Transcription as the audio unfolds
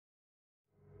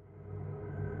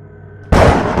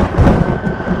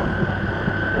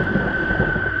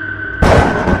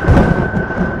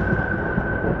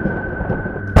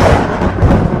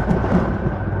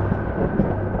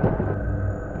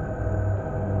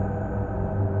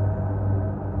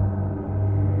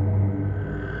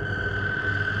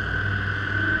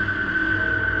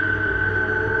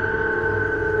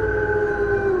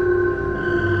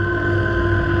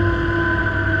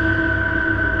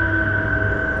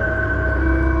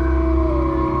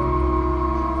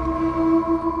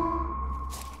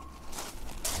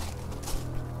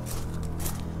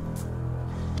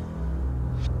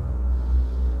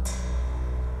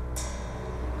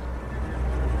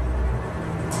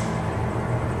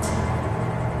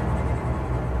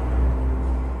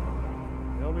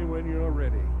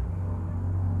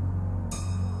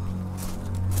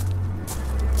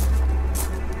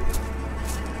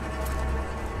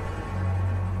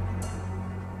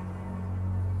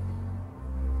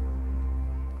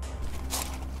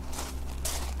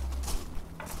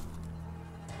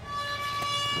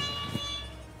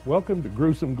Welcome to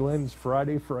Gruesome Glenn's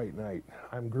Friday Fright Night.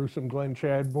 I'm Gruesome Glenn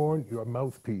Chadbourne, your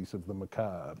mouthpiece of the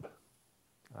macabre.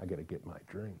 I gotta get my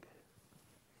drink.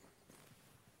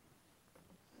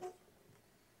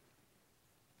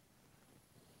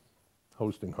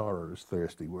 Hosting horror is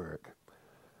thirsty work.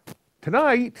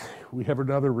 Tonight, we have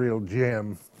another real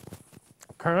gem,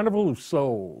 Carnival of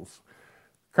Souls.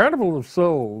 Carnival of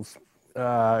Souls,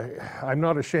 I'm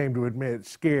not ashamed to admit,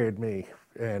 scared me.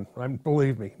 And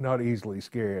believe me, not easily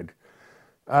scared.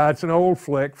 It's an old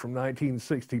flick from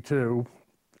 1962,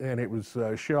 and it was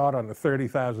shot on a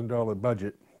 $30,000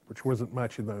 budget, which wasn't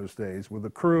much in those days, with a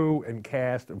crew and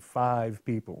cast of 5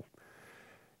 people.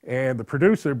 And the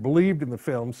producer believed in the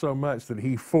film so much that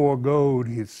he foregoed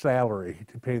his salary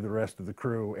to pay the rest of the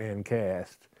crew and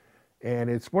cast. And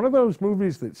it's one of those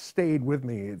movies that stayed with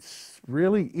me. It's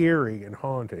really eerie and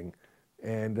haunting,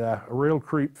 and a real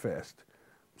creep fest.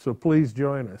 So please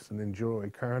join us and enjoy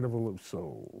Carnival of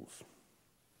Souls.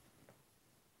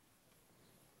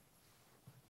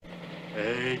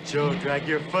 Hey, Joe, drag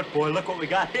your foot, boy. Look what we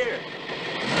got here.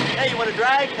 Hey, you want to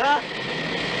drag, huh?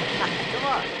 Come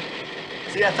on.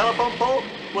 See that telephone pole?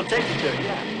 We'll take you to it,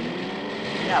 yeah.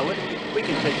 Yeah, we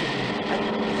can take you. I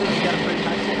think you got a pretty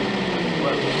nice thing.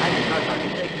 Well, I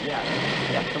can take you, yeah.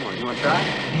 Yeah, come on. You want to try?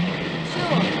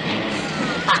 Sure. Okay.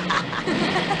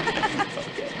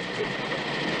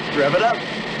 Rev it up.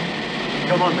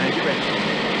 Come on, man. Get ready.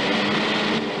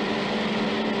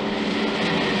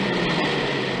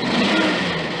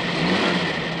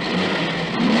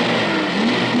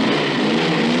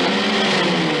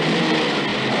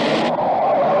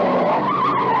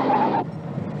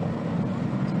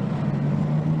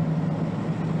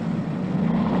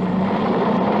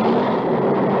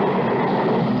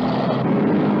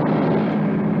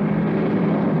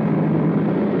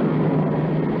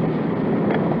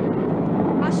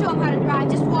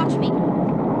 Just watch me.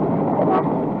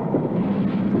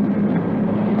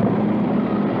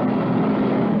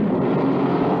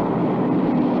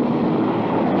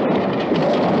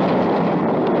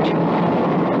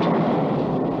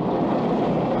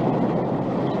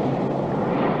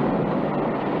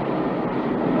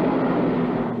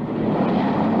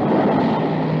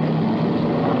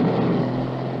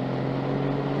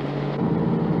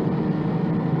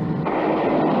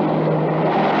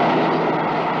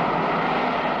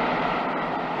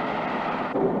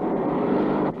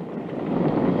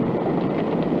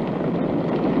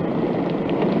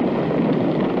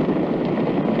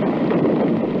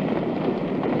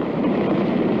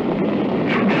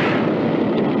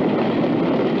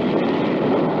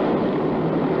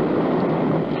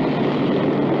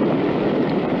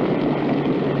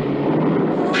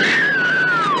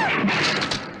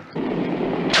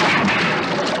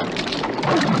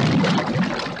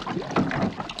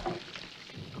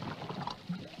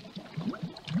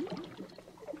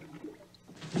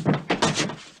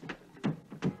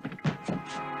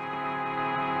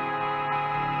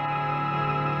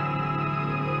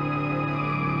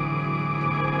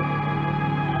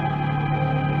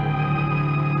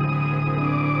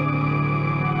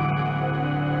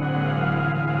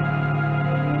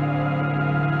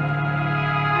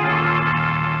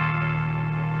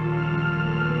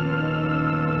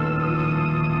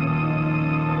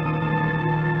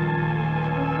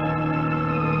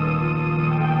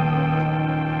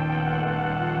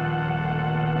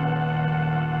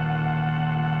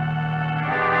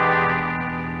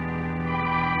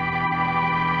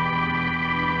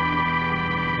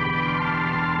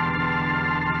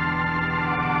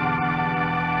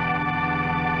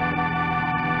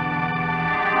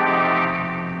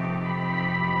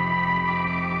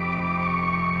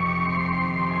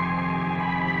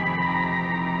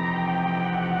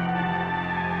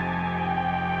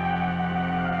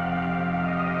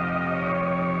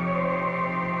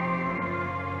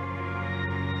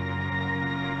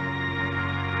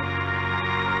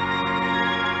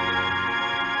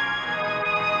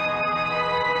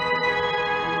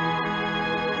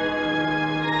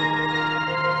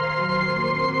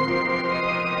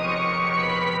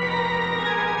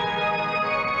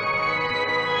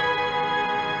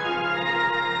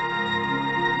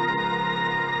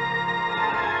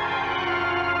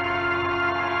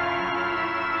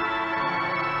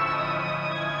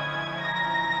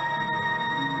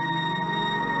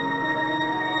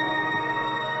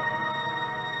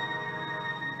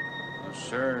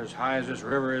 Sir, as high as this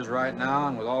river is right now,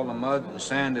 and with all the mud and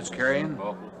sand it's carrying,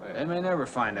 they may never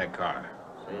find that car.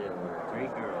 See, there were 3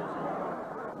 girls.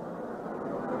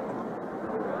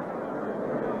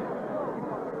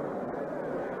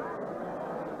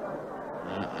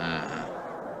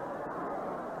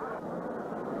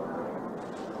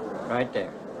 right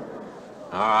there.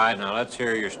 All right, now let's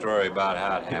hear your story about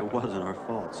how it It happened. wasn't our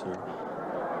fault, sir.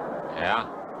 Yeah?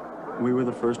 We were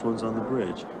the first ones on the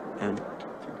bridge, and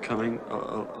coming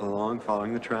along,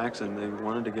 following the tracks, and they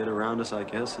wanted to get around us, I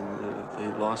guess, and they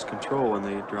lost control when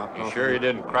they dropped You off. sure you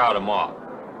didn't crowd them off?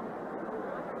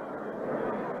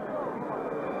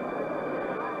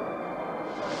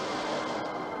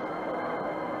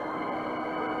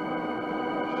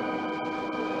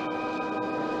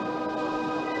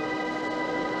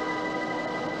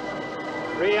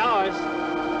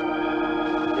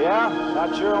 Yeah,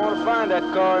 not sure I want to find that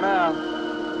car now.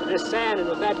 This sand, and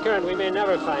with that current, we may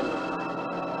never find it.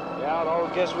 Yeah, all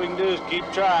I guess we can do is keep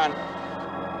trying.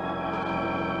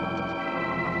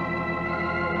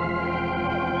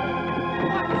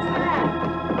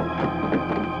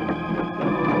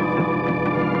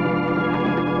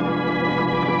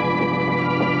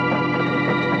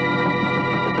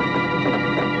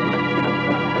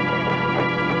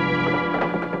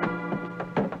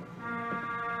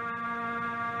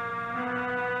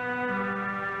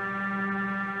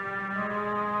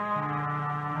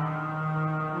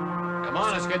 Come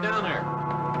on, let's get down there.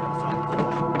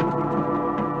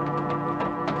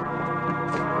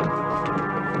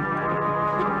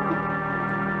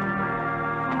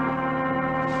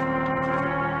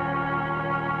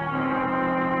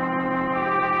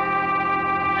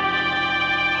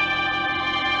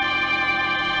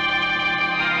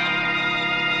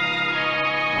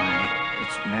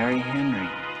 It's Mary Henry.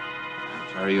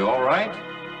 Are you all right?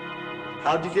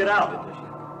 How'd you get out?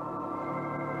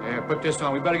 Here, put this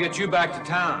on. We better get you back to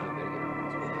town.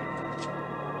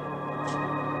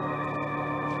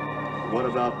 What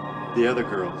about the other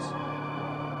girls?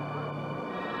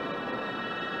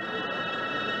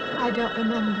 I don't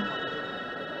remember.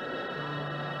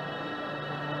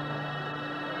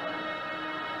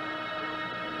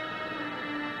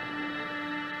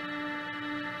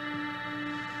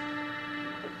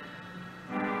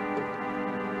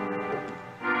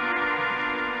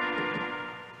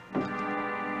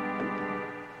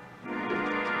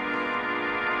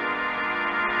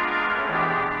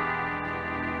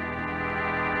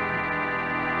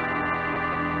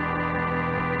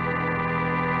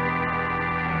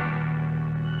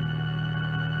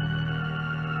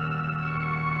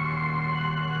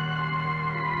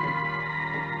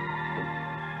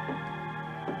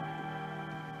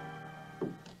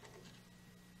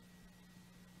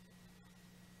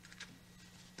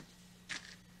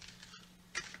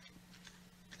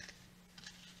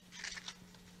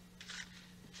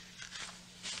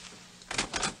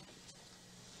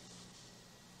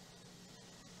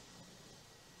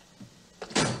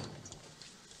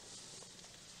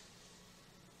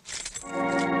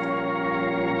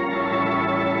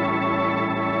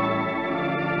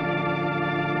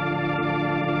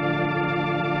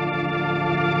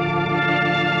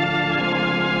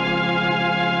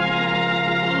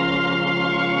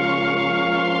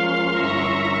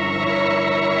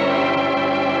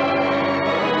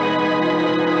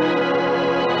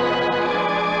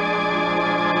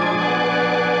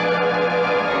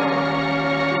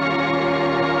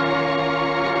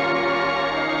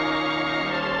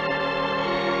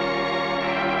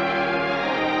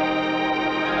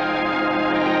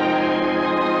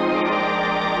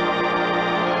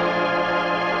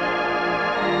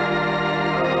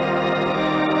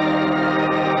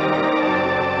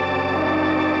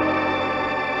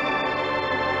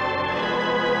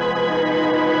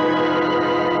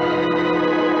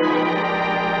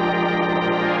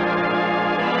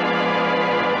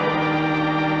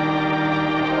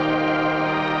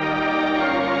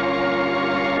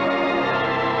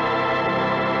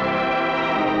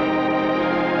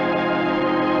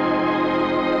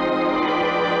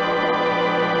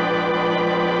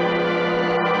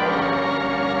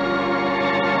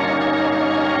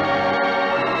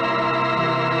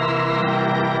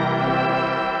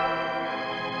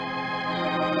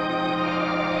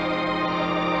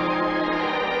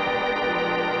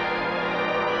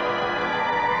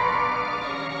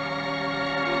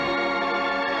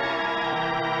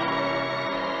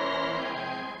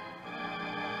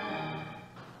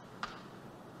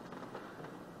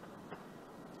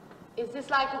 Is this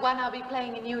like the one I'll be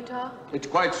playing in Utah? It's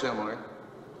quite similar.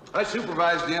 I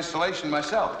supervised the installation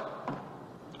myself.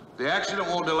 The accident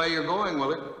won't delay your going,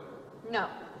 will it? No.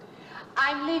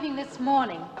 I'm leaving this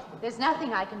morning. There's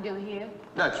nothing I can do here.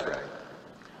 That's right.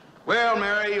 Well,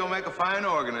 Mary, you'll make a fine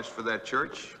organist for that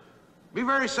church. Be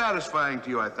very satisfying to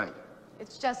you, I think.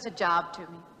 It's just a job to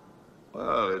me.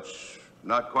 Well, it's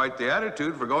not quite the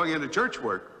attitude for going into church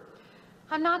work.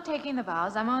 I'm not taking the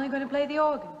vows. I'm only going to play the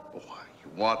organ. Oh,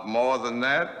 you want more than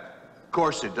that? Of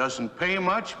course, it doesn't pay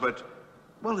much, but,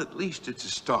 well, at least it's a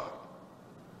start.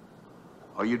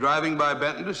 Are you driving by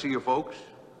Benton to see your folks?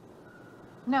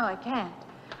 No, I can't.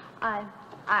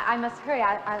 I must hurry.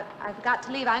 I've got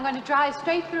to leave. I'm going to drive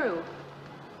straight through.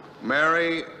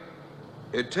 Mary,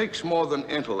 it takes more than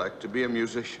intellect to be a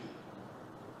musician.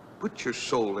 Put your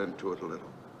soul into it a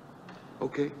little,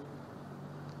 okay?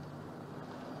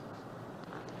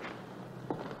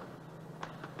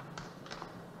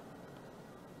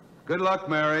 Good luck,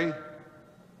 Mary.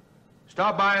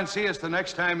 Stop by and see us the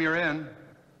next time you're in.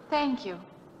 Thank you.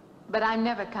 But I'm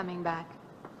never coming back.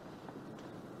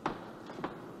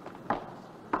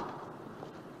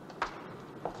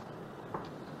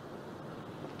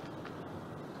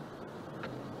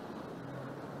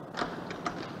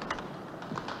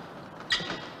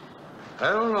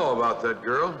 I don't know about that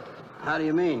girl. How do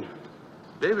you mean?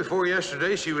 Day before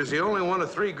yesterday, she was the only one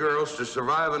of 3 girls to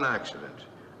survive an accident.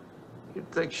 You'd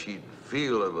think she'd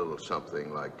feel a little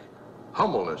something like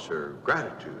humbleness or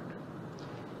gratitude.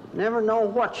 Never know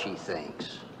what she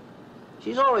thinks.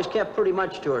 She's always kept pretty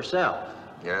much to herself.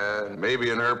 Yeah, maybe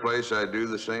in her place I'd do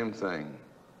the same thing.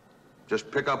 Just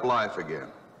pick up life again.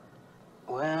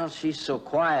 Well, she's so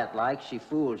quiet-like, she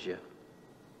fools you.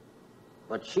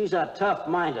 But she's a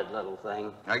tough-minded little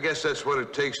thing. I guess that's what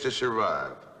it takes to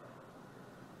survive.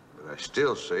 But I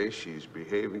still say she's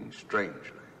behaving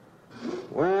strangely.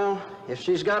 Well, if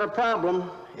she's got a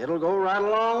problem, it'll go right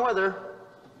along with her.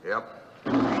 Yep.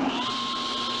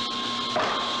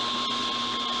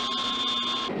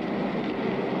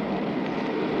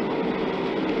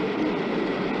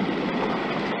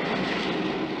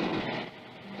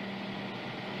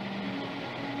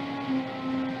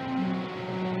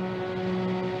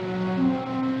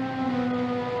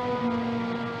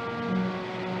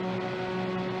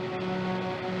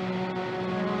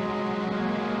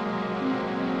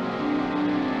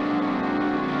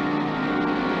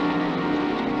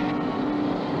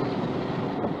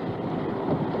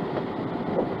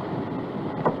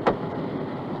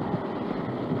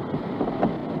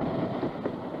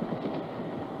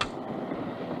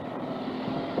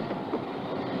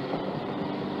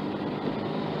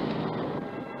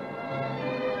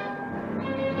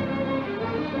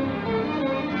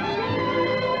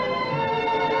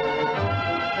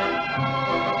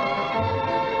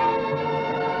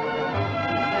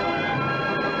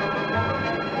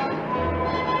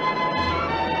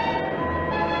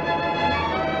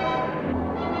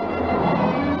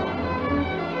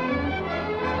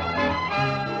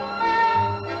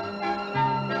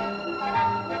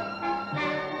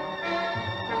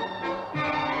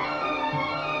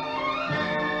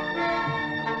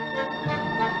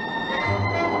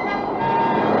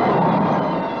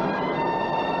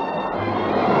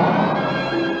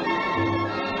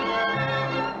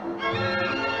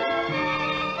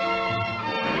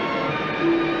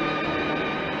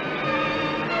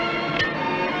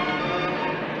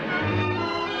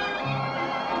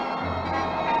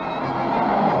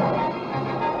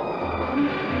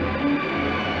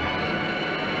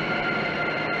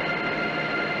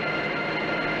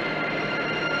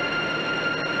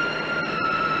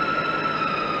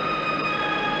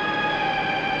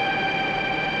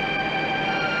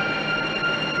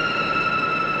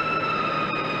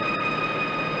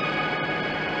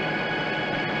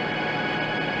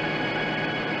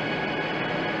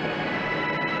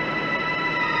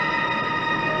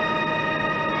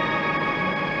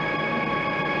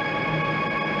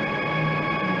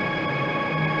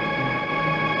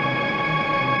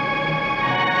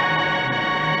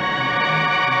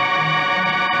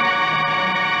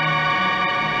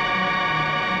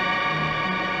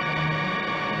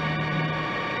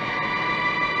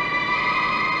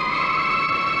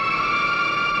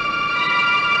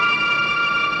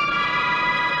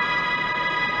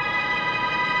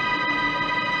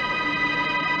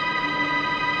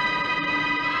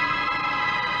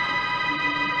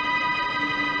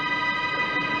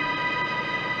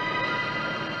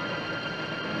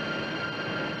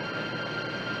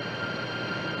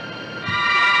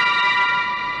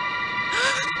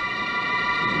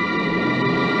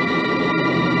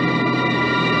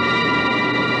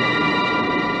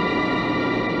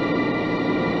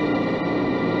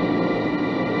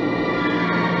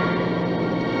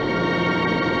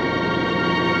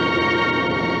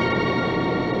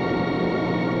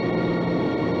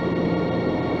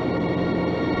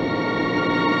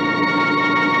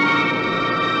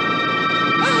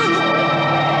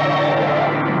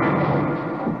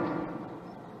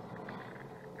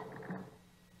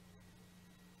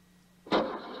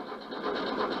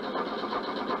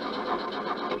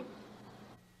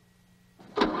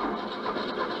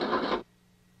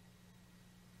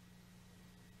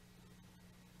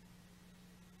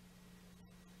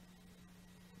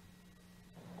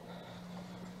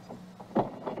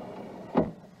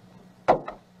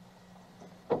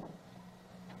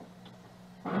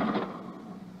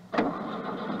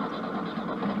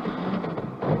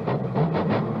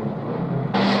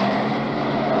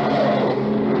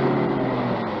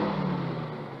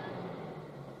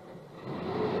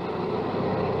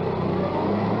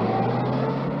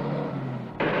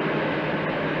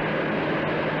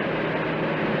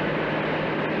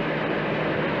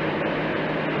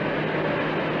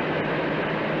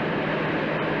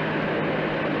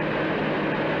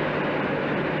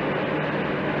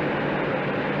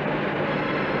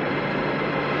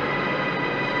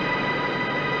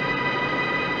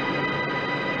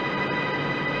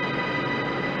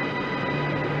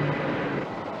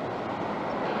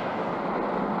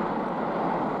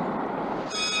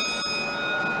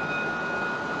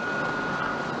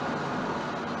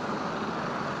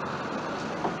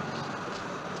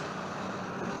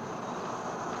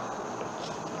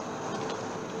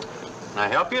 I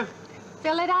help you?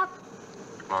 Fill it up.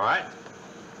 All right.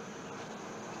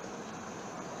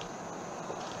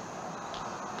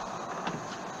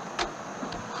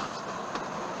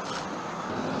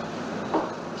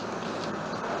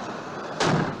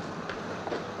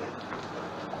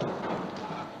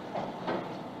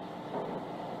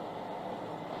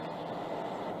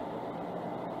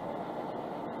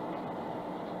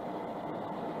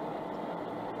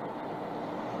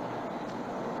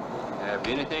 Have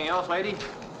anything else, lady?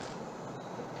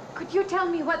 Could you tell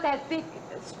me what that big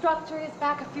structure is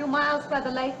back a few miles by the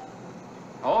lake?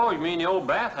 Oh, you mean the old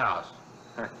bathhouse?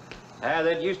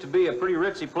 That used to be a pretty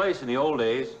ritzy place in the old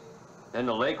days. Then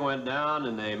the lake went down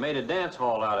and they made a dance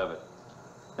hall out of it.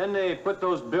 Then they put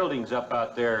those buildings up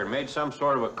out there and made some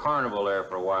sort of a carnival there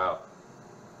for a while.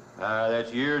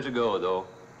 That's years ago, though.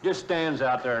 Just stands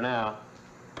out there now.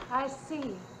 I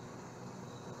see.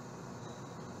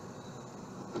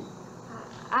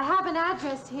 I have an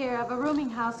address here of a rooming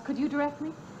house. Could you direct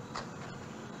me?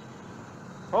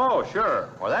 Oh, sure.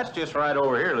 Well, that's just right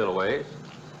over here a little ways.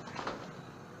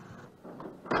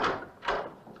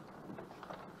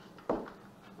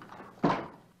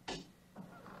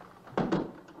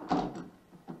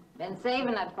 Been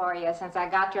saving it for you since I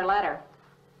got your letter.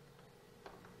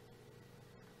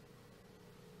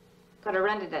 Could have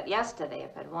rented it yesterday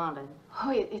if I'd wanted.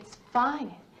 Oh, it's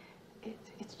fine.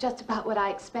 It's just about what I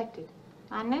expected.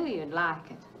 I knew you'd like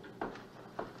it.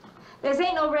 This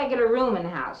ain't no regular rooming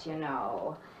house, you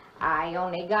know. I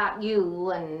only got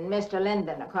you and Mr.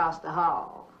 Linden across the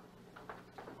hall.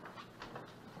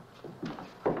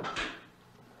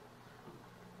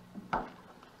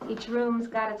 Each room's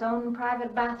got its own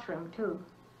private bathroom, too.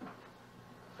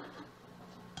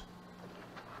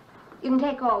 You can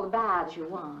take all the baths you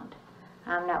want.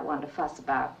 I'm not one to fuss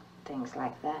about things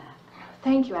like that.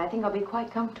 Thank you. I think I'll be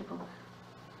quite comfortable.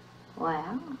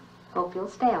 Well, hope you'll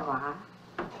stay a while.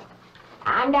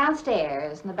 I'm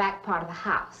downstairs in the back part of the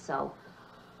house, so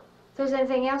if there's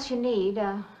anything else you need,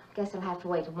 guess it'll have to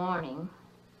wait till morning.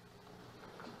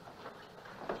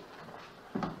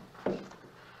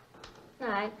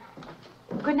 Night.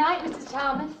 Good night, Mrs.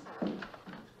 Thomas.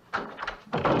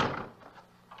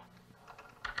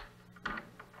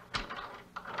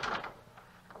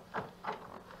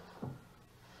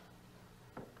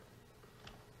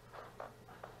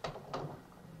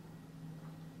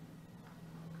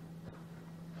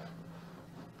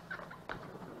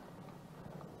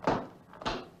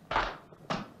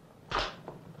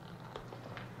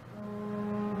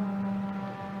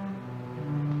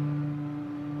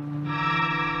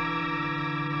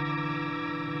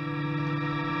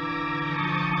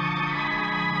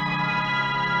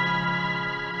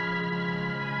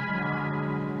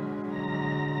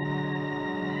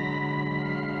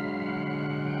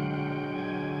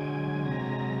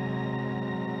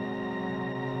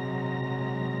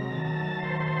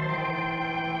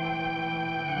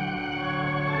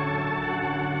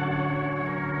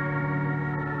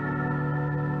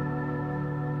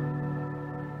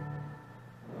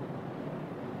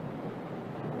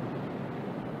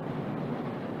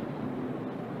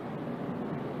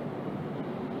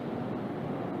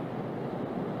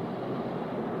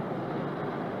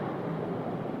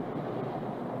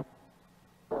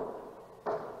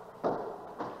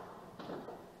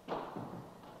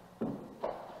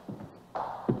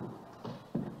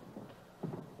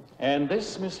 And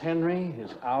this, Miss Henry,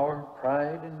 is our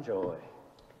pride and joy.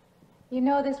 You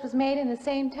know this was made in the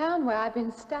same town where I've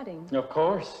been studying. Of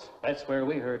course. That's where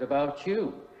we heard about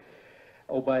you.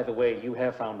 Oh, by the way, you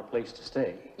have found a place to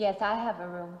stay. Yes, I have a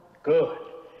room. Good.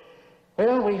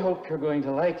 Well, we hope you're going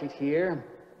to like it here.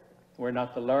 We're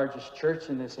not the largest church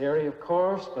in this area, of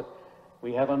course, but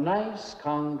we have a nice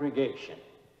congregation.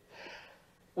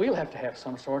 We'll have to have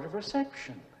some sort of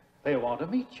reception. They want to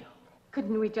meet you.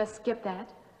 Couldn't we just skip that?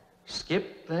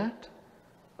 Skip that?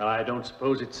 Well, I don't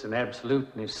suppose it's an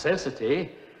absolute necessity.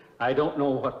 I don't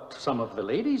know what some of the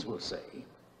ladies will say.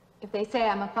 If they say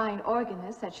I'm a fine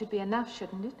organist, that should be enough,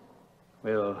 shouldn't it?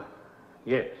 Well,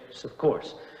 yes, of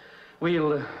course.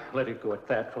 We'll let it go at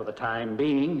that for the time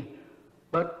being.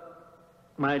 But,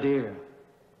 my dear,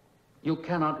 you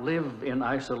cannot live in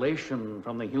isolation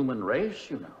from the human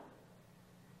race, you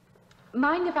know.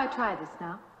 Mind if I try this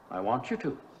now? I want you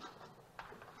to.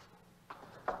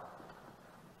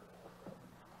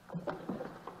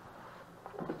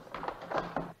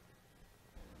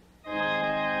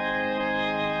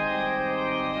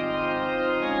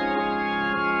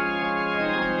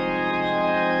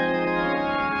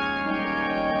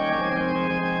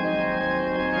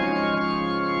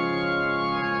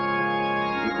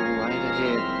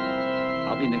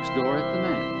 Door at the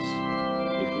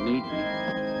manse, if you need me.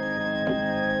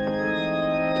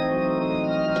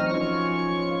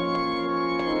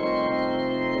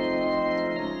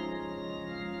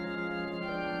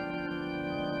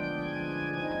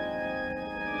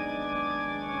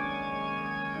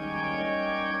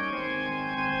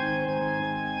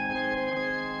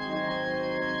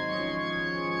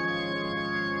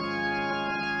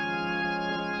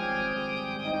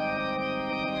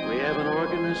 have an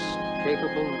organist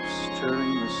capable of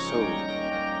stirring the soul.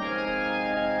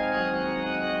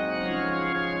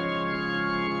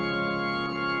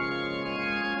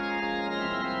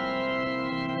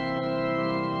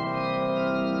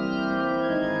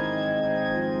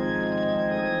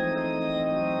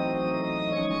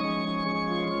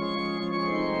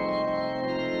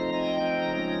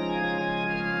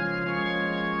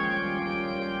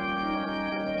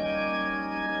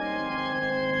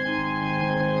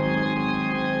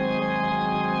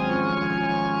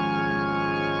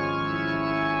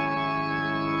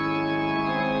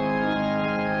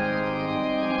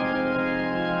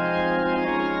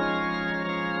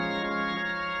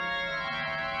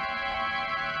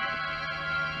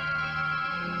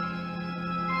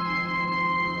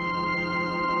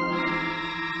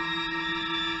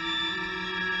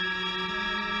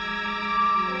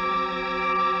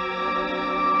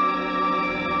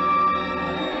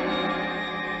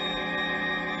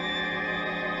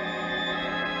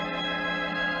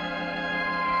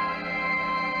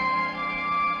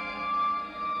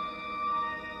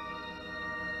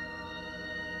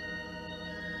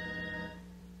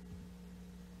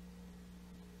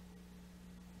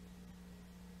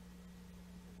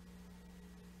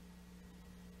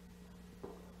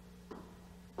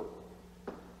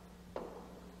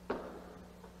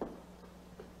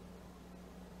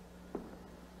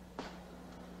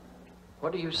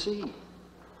 What do you see?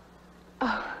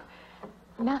 Oh,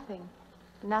 nothing.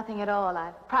 Nothing at all.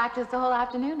 I've practiced the whole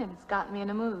afternoon and it's gotten me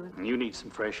in a mood. You need some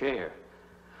fresh air.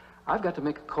 I've got to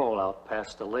make a call out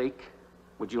past the lake.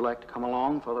 Would you like to come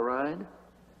along for the ride?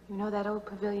 You know that old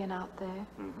pavilion out there?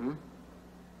 Mm-hmm.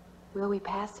 Will we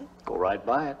pass it? Go right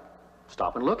by it.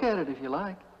 Stop and look at it if you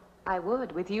like. I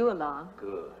would, with you along.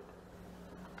 Good.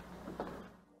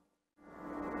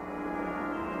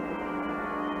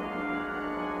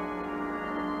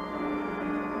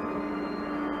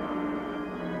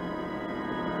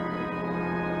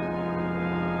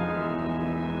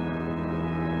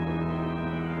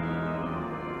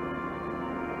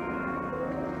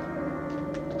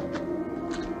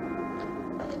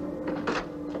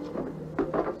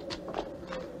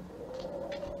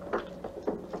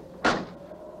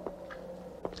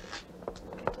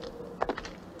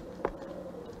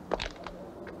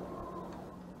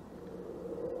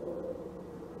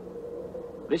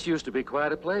 This used to be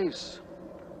quite a place.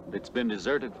 It's been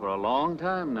deserted for a long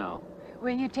time now.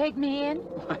 Will you take me in?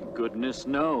 My goodness,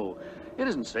 no. It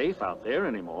isn't safe out there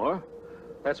anymore.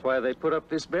 That's why they put up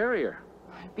this barrier.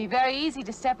 It'd be very easy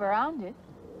to step around it.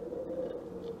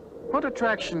 What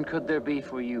attraction could there be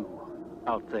for you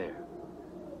out there?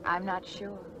 I'm not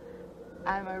sure.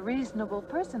 I'm a reasonable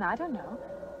person. I don't know.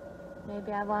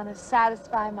 Maybe I want to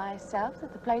satisfy myself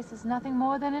that the place is nothing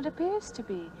more than it appears to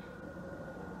be.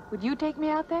 Would you take me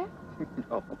out there?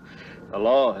 No. The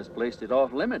law has placed it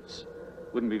off limits.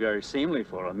 Wouldn't be very seemly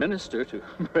for a minister to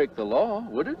break the law,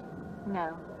 would it?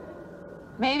 No.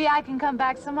 Maybe I can come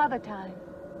back some other time.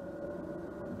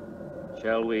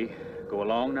 Shall we go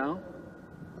along now?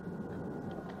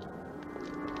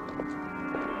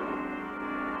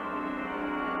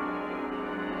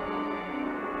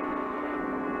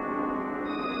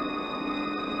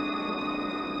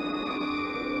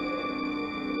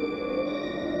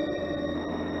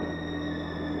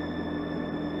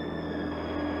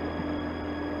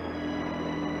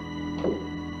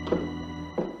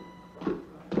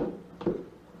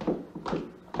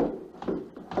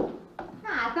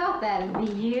 That'll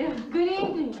be you. Good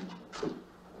evening.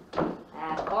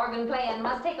 That organ playing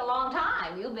must take a long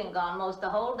time. You've been gone most the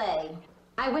whole day.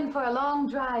 I went for a long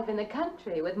drive in the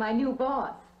country with my new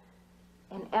boss,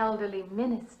 an elderly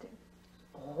minister.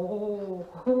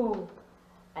 Oh,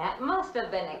 that must have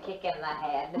been a kick in the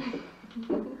head.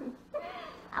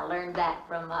 I learned that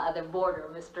from my other boarder,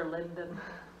 Mr. Linden.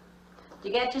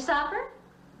 Did you get your supper?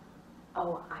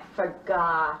 Oh, I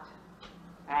forgot.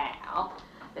 Well,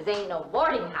 this ain't no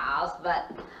boarding house, but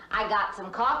I got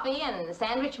some coffee and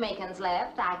sandwich makings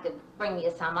left. I could bring you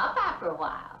some up after a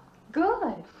while.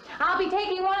 Good. I'll be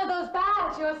taking one of those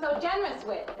baths you're so generous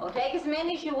with. Well, take as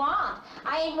many as you want.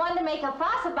 I ain't one to make a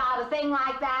fuss about a thing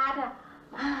like that.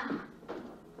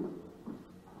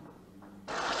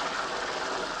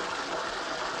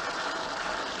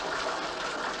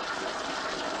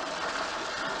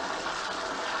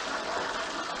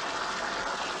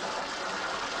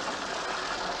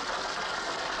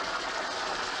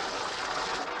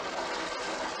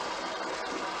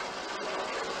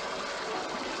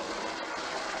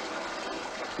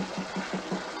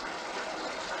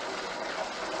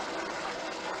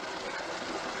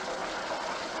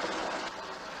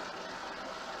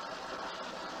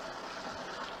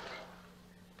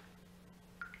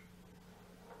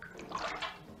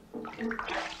 Come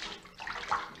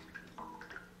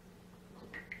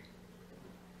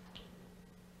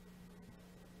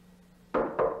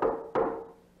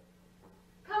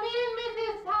in,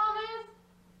 Mrs. Thomas.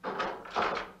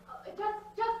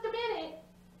 Just a minute.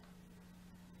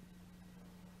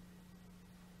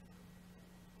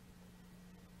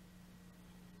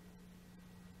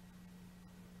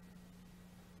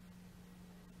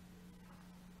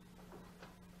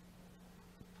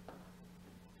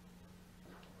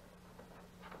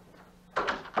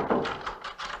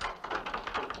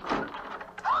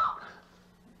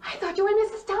 I thought you were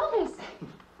Mrs. Thomas.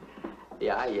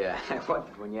 Yeah, I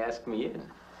wondered when you asked me in.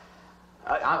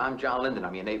 I'm John Linden.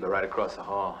 I'm your neighbor right across the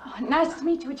hall. Oh, nice to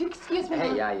meet you. Would you excuse me?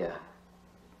 Hey, I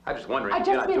was just wondering if Just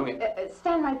you're not doing it.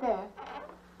 stand right there.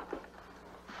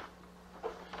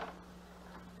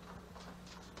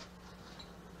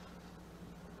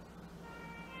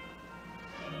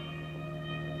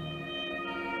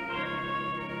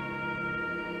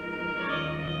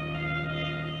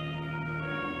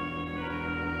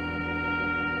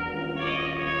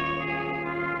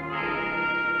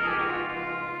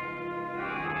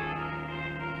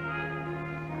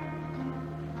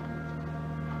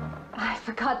 I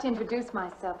forgot to introduce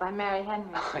myself. I'm Mary Henry.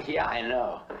 Oh, yeah, I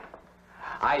know.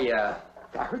 I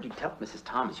heard you tell Mrs.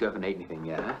 Thomas you haven't ate anything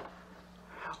yet, huh?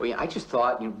 Well, yeah, I just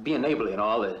thought, being neighborly and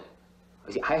all that.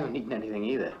 See, I haven't eaten anything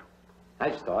either. I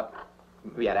just thought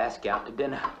maybe I'd ask you out to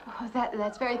dinner. Oh,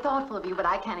 that's very thoughtful of you, but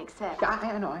I can't accept.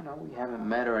 I know. We haven't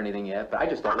met or anything yet, but I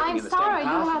just thought living I'm in the sorry. same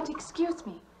house. You'll have to excuse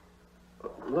me.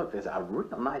 Look, there's a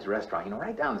real nice restaurant,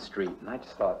 right down the street, and I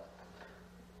just thought,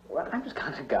 well, I'm just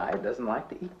kind of guy who doesn't like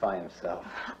to eat by himself.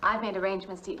 I've made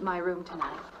arrangements to eat in my room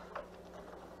tonight.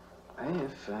 Hey,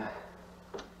 if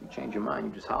you change your mind,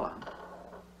 you just holler.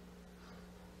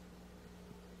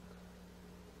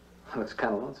 Looks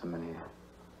kind of lonesome in here.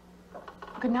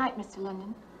 Good night, Mr.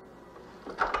 Linden.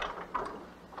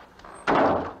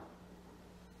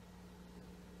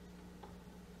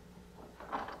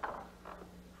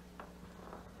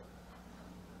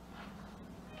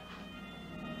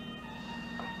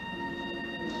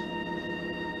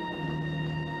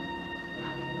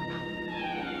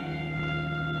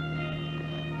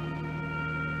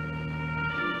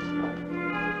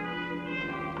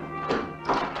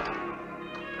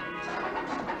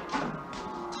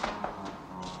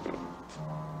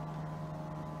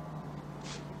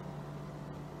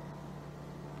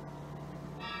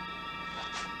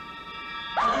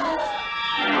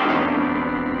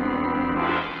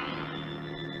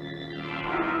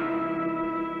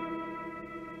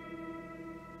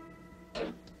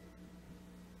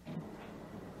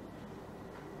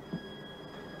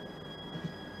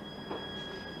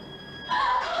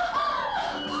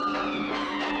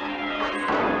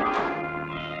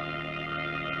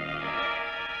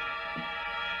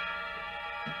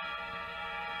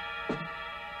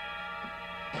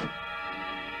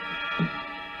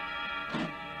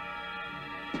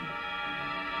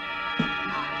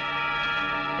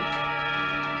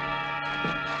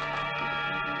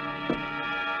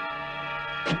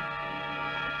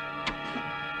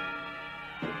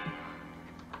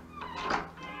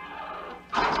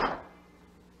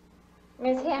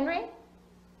 Miss Henry?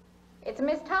 It's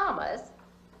Miss Thomas.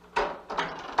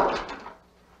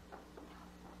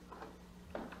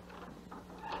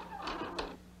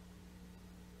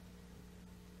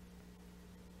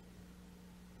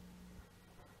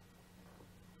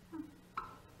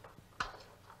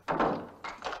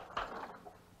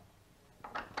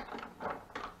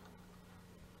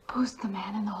 Who's the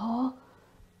man in the hall?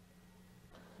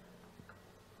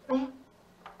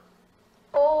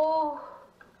 Oh,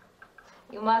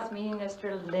 you must mean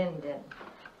Mr. Linden.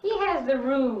 He has the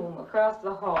room across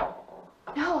the hall.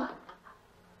 No,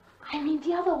 I mean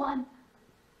the other one.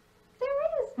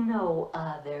 There is no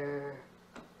other.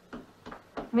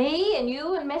 Me and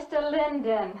you and Mr.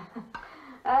 Linden.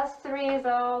 Us three is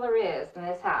all there is in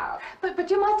this house. But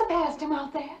you must have passed him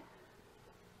out there.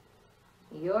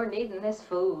 You're needing this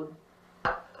food.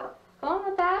 Going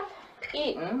without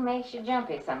eating makes you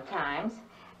jumpy sometimes.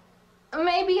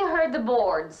 Maybe you heard the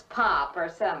boards pop or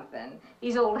something.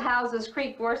 These old houses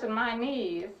creak worse than my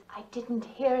knees. I didn't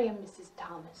hear him, Mrs.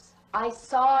 Thomas. I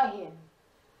saw him.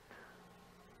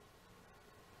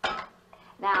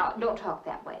 Now, don't talk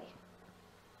that way.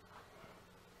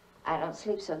 I don't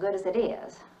sleep so good as it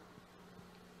is.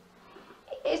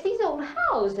 It's these old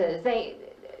houses.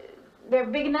 They're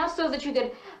big enough so that you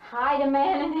could hide a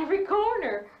man in every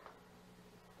corner.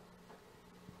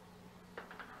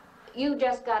 You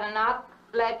just gotta not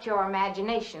let your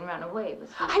imagination run away with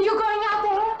you. Are you going out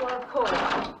there? Well, of course.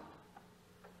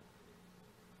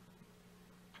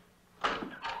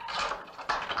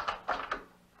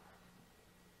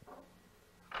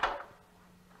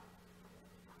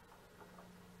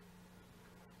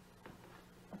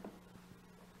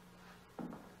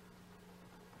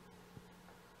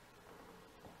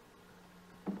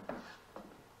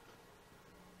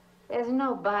 There's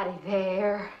nobody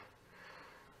there.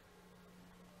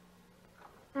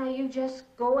 Now you just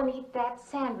go and eat that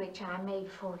sandwich I made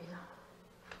for you.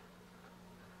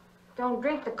 Don't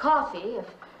drink the coffee. If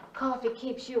coffee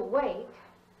keeps you awake,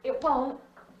 it won't.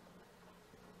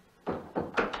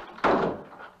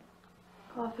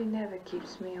 Coffee never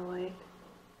keeps me awake.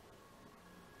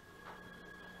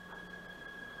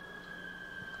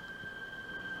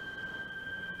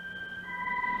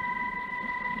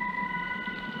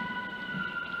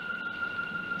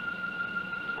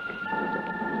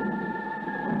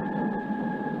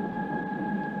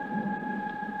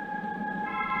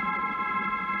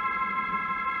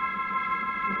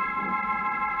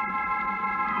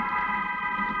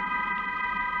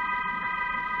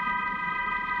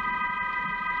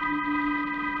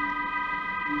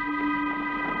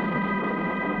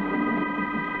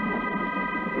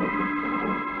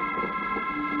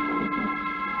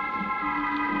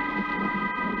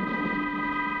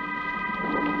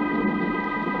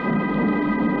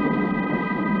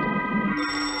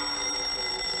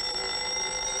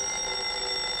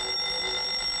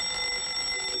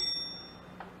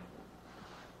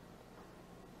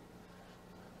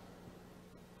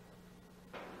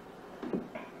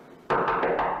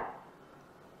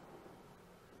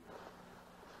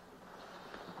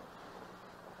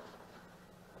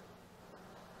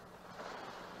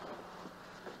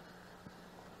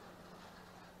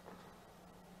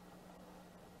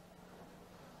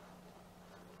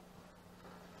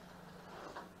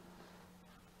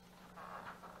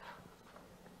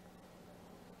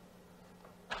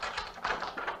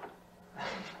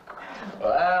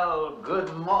 Well,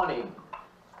 good morning.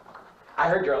 I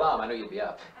heard your alarm. I knew you'd be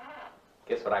up.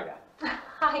 Guess what I got?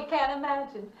 I can't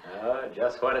imagine.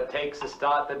 Just what it takes to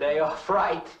start the day off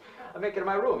right. I make it in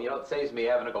my room. You know, it saves me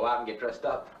having to go out and get dressed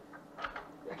up.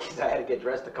 I guess I had to get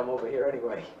dressed to come over here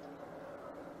anyway.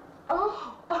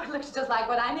 Oh, it looks just like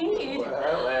what I need.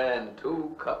 Well, and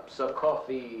 2 cups of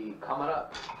coffee coming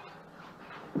up.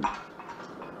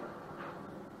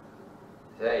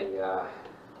 Say,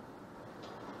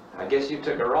 I guess you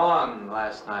took it wrong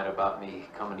last night about me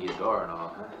coming to your door and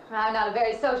all, huh? I'm not a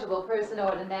very sociable person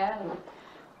ordinarily.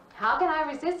 How can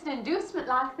I resist an inducement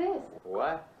like this?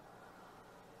 What?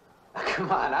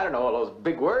 Come on, I don't know all those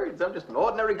big words. I'm just an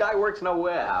ordinary guy who works in a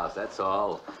warehouse, that's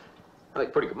all. I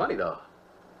make pretty good money, though.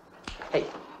 Hey,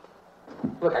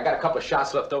 look, I got a couple of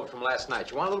shots left over from last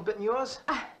night. You want a little bit in yours?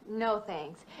 No,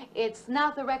 thanks. It's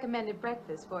not the recommended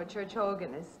breakfast for a church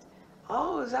organist.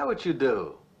 Oh, is that what you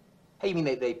do? Hey, you mean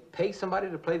they pay somebody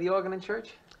to play the organ in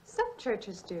church? Some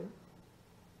churches do.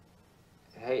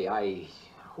 Hey, I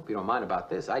hope you don't mind about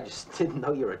this. I just didn't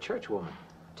know you're a church woman.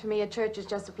 To me, a church is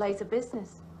just a place of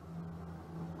business.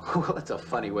 Well, that's a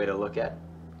funny way to look at it.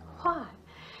 Why?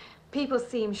 People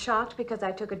seem shocked because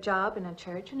I took a job in a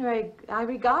church, and I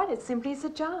regard it simply as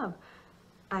a job.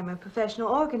 I'm a professional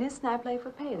organist, and I play for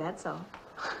pay, that's all.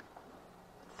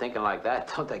 Thinking like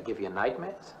that, don't that give you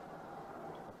nightmares?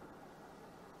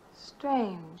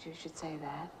 Strange you should say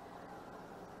that.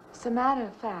 As a matter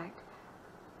of fact,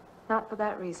 not for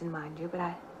that reason, mind you, but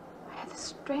I had the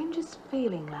strangest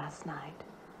feeling last night.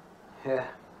 Yeah,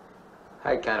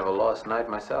 I had kind of a lost night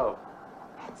myself.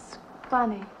 It's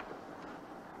funny.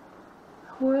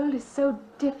 The world is so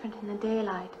different in the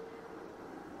daylight.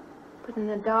 But in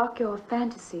the dark, your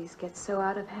fantasies get so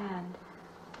out of hand.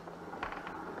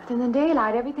 But in the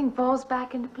daylight, everything falls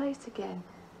back into place again.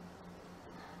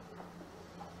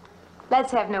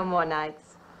 Let's have no more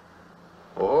nights.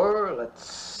 Or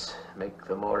let's make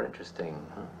them more interesting,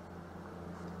 huh?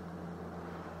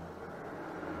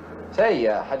 Say,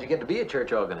 how'd you get to be a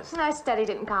church organist? I studied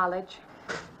it in college.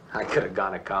 I could have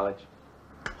gone to college.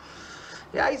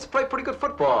 Yeah, I used to play pretty good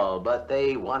football, but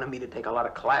they wanted me to take a lot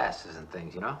of classes and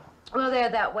things, you know? Well, they're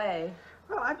that way.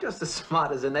 Well, I'm just as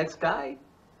smart as the next guy.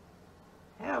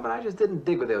 Yeah, but I just didn't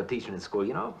dig what they were teaching in school,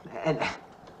 you know? And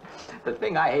the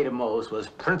thing I hated most was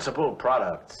principal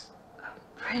products.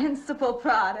 Principal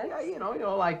products? Yeah, you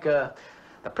know, like the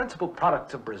principal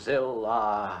products of Brazil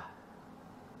are...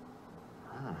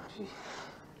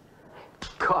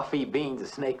 coffee,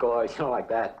 beans, snake oil, you know, like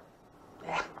that.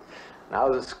 Yeah. When I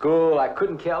was at school, I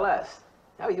couldn't care less.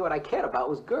 Now, what I cared about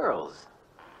was girls.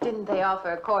 Didn't they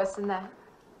offer a course in that?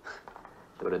 If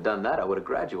they would have done that, I would have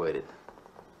graduated.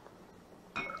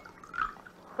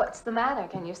 What's the matter?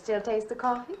 Can you still taste the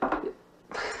coffee?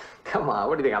 Come on,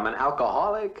 what do you think, I'm an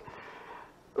alcoholic?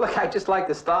 Look, I just like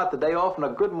to start the day off in a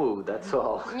good mood, that's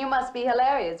all. You must be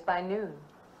hilarious by noon.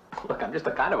 Look, I'm just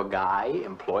the kind of a guy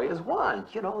employers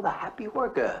want. You know, the happy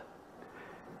worker.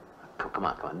 Come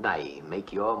on. Now,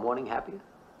 make your morning happier?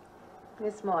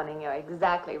 This morning, you're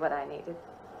exactly what I needed.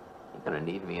 You're gonna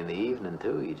need me in the evening,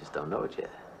 too. You just don't know it yet.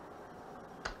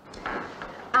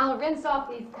 I'll rinse off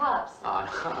these cups.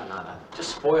 Oh, no.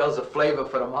 Just spoils the flavor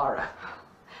for tomorrow.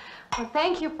 Well,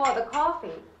 thank you for the coffee.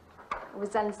 It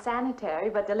was unsanitary,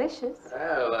 but delicious.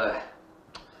 Well,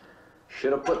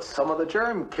 should have put some of the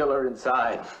germ killer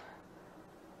inside.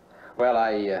 Well,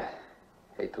 I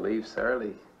hate to leave so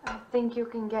early. I think you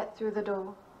can get through the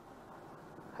door.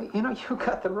 You know, you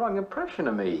got the wrong impression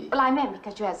of me. Well, I meant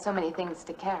because you had so many things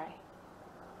to carry.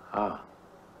 Oh.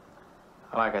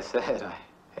 Like I said, I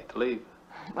hate to leave.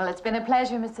 Well, it's been a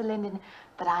pleasure, Mr. Linden,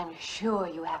 but I'm sure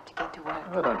you have to get to work.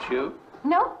 Oh, don't you?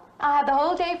 No, I have the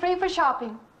whole day free for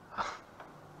shopping.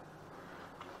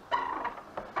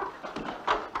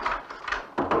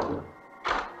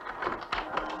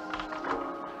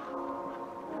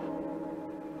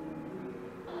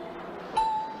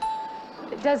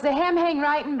 Does the hem hang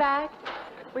right and back?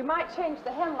 We might change the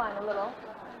hemline a little.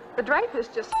 The drape is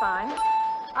just fine.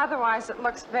 Otherwise, it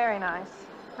looks very nice.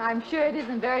 I'm sure it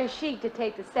isn't very chic to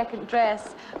take the second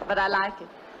dress, but I like it.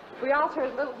 We alter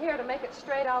a little here to make it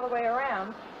straight all the way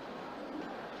around.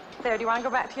 There, do you want to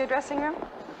go back to your dressing room?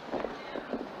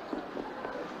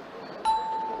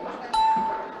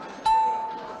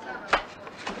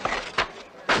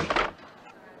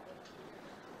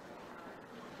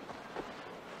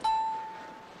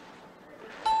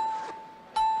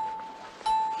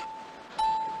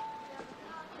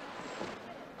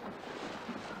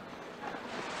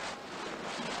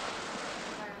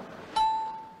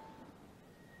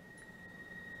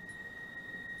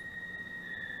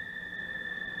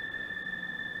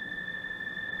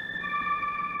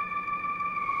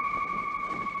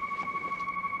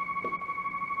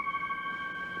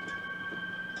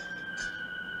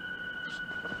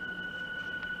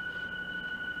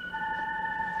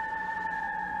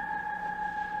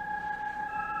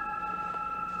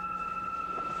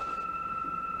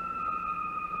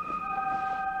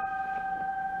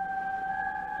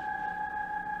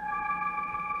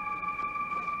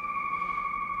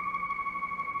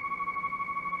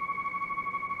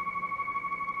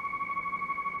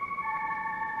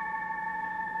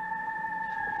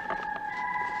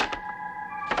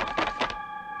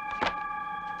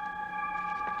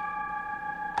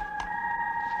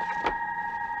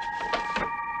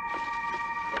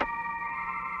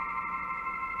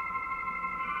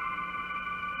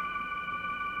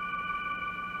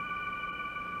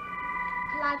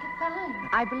 I like it fine.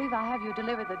 I believe I'll have you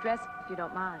deliver the dress if you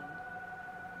don't mind.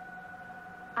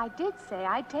 I did say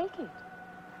I'd take it.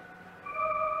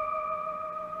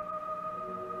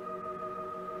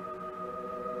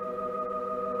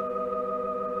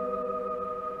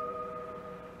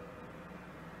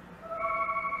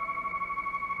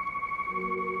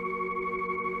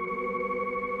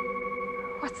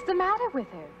 What's the matter with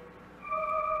her?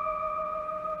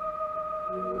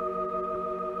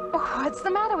 What's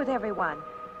the matter with everyone?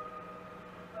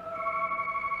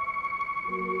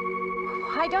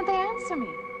 Why don't they answer me?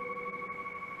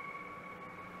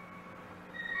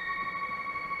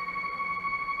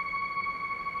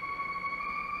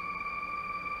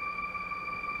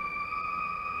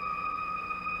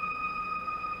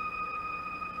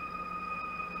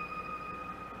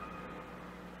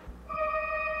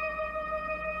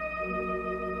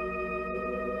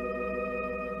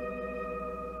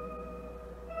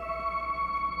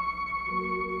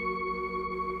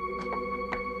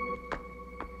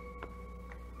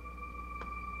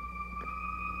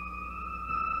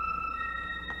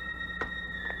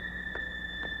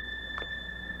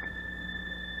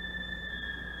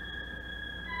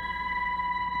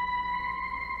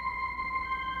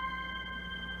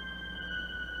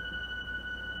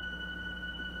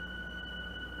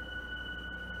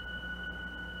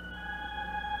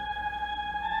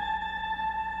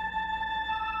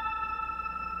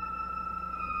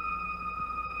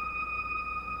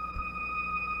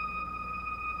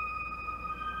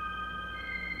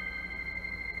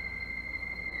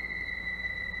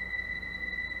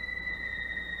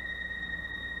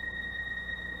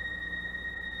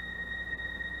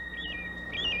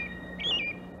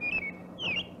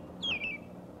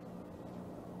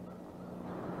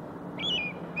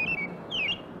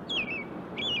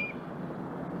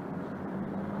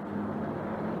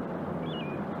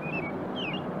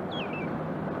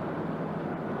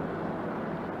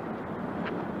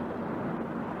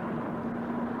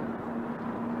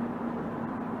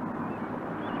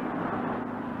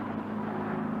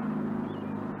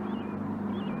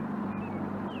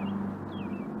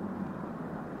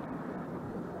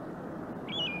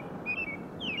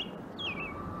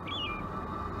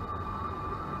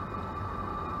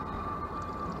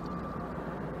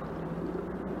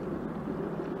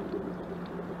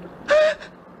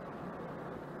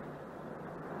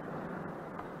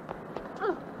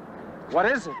 What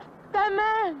is it? That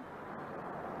man.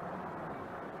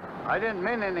 I didn't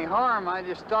mean any harm. I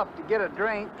just stopped to get a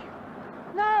drink.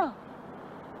 No.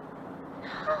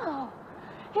 No.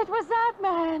 It was that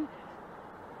man.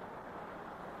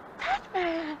 That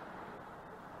man.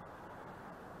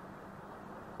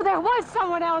 There was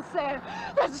someone else there.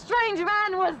 That strange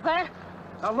man was there.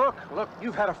 Now look,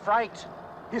 you've had a fright.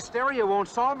 Hysteria won't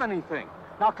solve anything.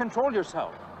 Now control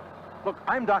yourself. Look,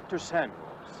 I'm Dr. Samuels.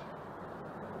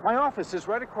 My office is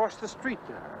right across the street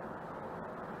there.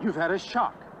 You've had a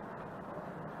shock.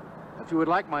 If you would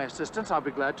like my assistance, I'll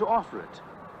be glad to offer it.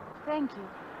 Thank you.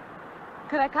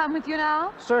 Could I come with you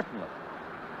now? Certainly.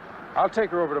 I'll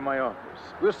take her over to my office.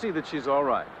 We'll see that she's all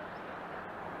right.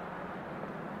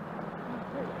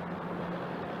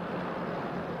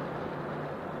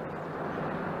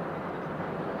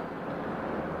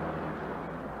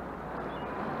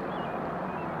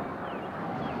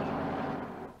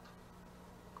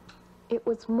 It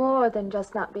was more than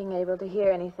just not being able to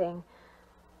hear anything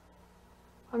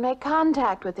or make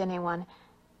contact with anyone.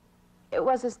 It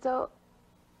was as though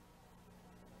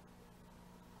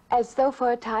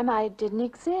for a time I didn't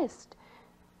exist.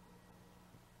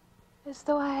 As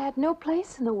though I had no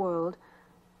place in the world,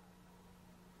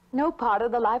 no part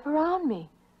of the life around me.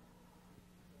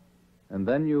 And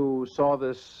then you saw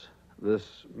this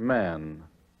man.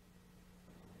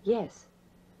 Yes.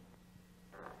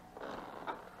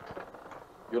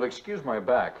 You'll excuse my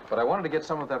back, but I wanted to get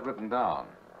some of that written down.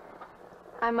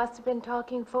 I must have been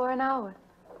talking for an hour.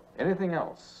 Anything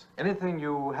else? Anything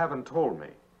you haven't told me?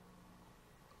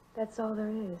 That's all there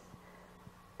is.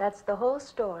 That's the whole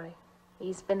story.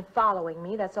 He's been following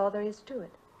me. That's all there is to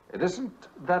it. It isn't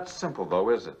that simple, though,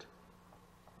 is it?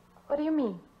 What do you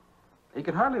mean? He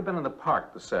could hardly have been in the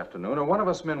park this afternoon, or one of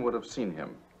us men would have seen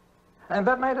him. And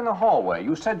that night in the hallway,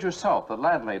 you said yourself the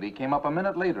landlady came up a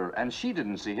minute later, and she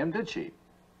didn't see him, did she?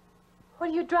 What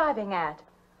are you driving at?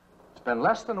 It's been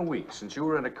less than a week since you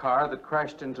were in a car that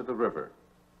crashed into the river.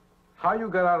 How you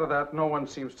got out of that, no one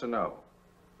seems to know.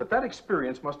 But that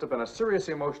experience must have been a serious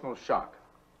emotional shock.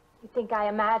 You think I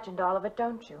imagined all of it,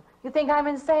 don't you? You think I'm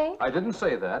insane? I didn't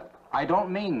say that. I don't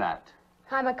mean that.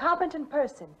 I'm a competent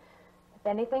person. If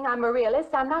anything, I'm a realist.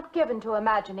 I'm not given to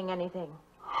imagining anything.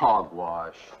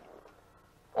 Hogwash.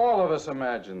 All of us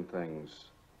imagine things.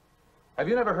 Have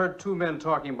you never heard two men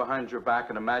talking behind your back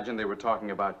and imagined they were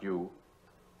talking about you?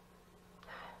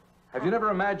 Have you never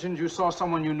imagined you saw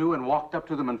someone you knew and walked up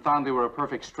to them and found they were a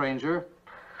perfect stranger?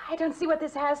 I don't see what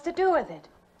this has to do with it.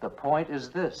 The point is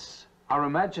this. Our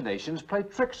imaginations play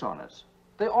tricks on us.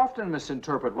 They often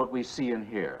misinterpret what we see and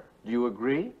hear. Do you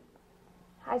agree?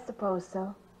 I suppose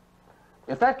so.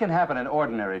 If that can happen in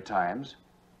ordinary times,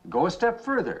 go a step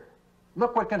further.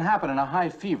 Look what can happen in a high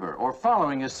fever or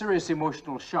following a serious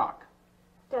emotional shock.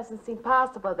 Doesn't seem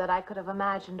possible that I could have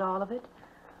imagined all of it.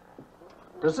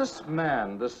 Does this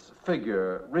man, this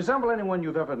figure, resemble anyone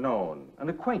you've ever known? An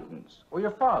acquaintance? Or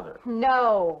your father?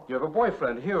 No. You have a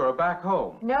boyfriend here or back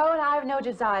home? No, and I have no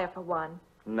desire for one.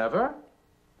 Never?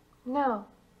 No.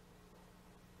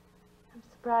 I'm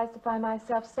surprised to find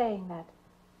myself saying that.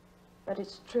 But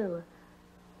it's true.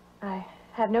 I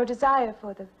have no desire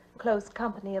for the close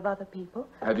company of other people.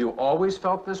 Have you always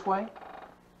felt this way?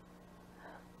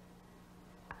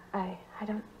 I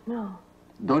don't know.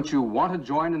 Don't you want to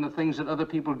join in the things that other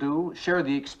people do? Share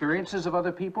the experiences of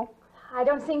other people? I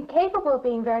don't seem capable of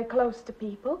being very close to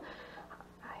people.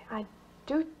 I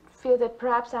do feel that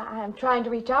perhaps I am trying to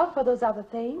reach out for those other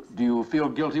things. Do you feel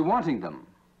guilty wanting them?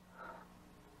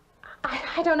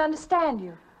 I don't understand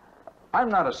you. I'm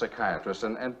not a psychiatrist,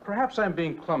 and perhaps I'm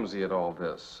being clumsy at all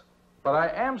this. But I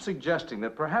am suggesting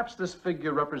that perhaps this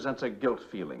figure represents a guilt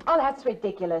feeling. Oh, that's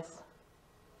ridiculous.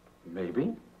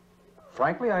 Maybe.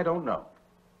 Frankly, I don't know.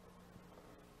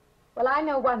 Well, I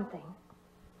know one thing.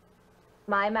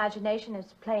 My imagination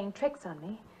is playing tricks on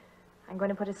me. I'm going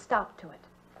to put a stop to it.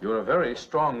 You're a very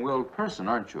strong-willed person,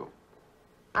 aren't you?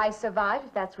 I survived,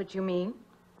 if that's what you mean.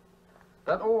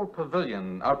 That old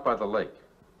pavilion out by the lake.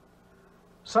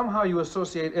 Somehow you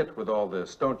associate it with all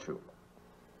this, don't you?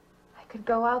 I could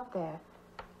go out there.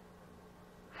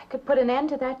 I could put an end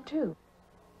to that, too.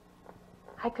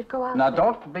 I could go out Now, there.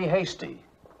 don't be hasty.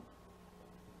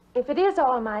 If it is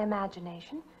all my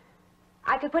imagination,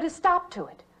 I could put a stop to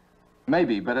it.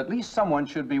 Maybe, but at least someone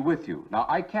should be with you. Now,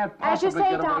 I can't As you possibly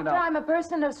say, get away Doctor, now. I'm a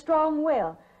person of strong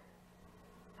will.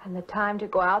 And the time to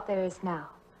go out there is now.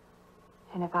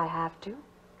 And if I have to,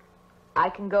 I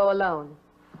can go alone.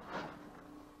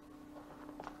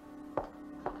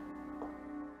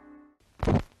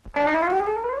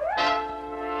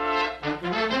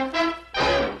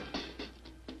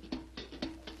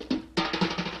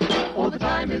 Oh, the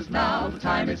time is now. now, the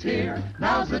time is here.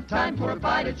 Now's the time for a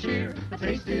bite of cheer. A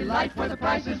tasty light where the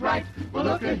price is right. Well,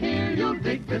 look at here, you'll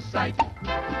dig the sight.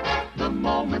 The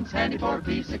moment's handy for a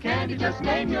piece of candy. Just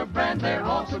name your brand, they're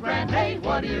all so grand. Hey,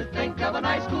 what do you think of a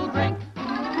nice cool drink?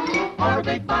 Or a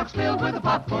big box filled with a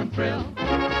popcorn thrill?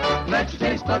 Let your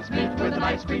taste buds meet with an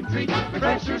ice cream treat.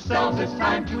 Refresh yourselves, it's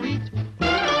time to eat.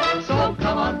 So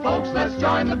come on, folks, let's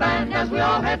join the band as we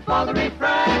all head for the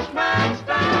refreshment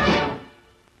stand.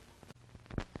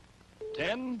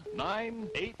 10, 9,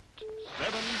 8,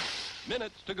 7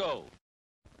 minutes to go.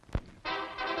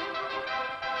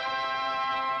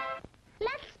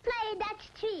 Let's play Dutch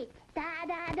Treat. Da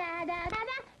da da da da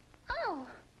da. Oh,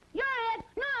 you're it.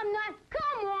 No, I'm not.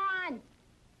 Come on.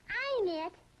 I'm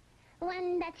it.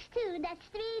 1, that's 2, that's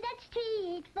 3, that's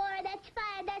treat. 4, that's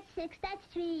 5, that's 6, that's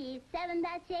treat. 7,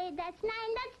 that's 8, that's 9,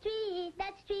 that's treat.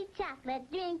 That's treat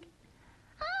chocolate drink.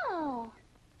 Oh,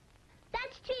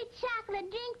 that's treat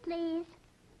chocolate drink, please.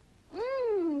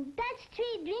 That's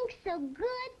treat drink so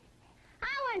good.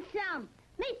 I want some.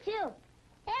 Me too.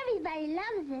 Everybody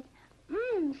loves it.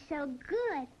 So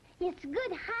good. It's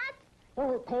good hot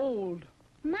or cold.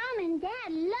 Mom and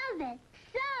Dad love it.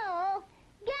 So,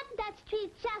 get that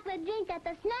treat chocolate drink at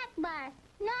the snack bar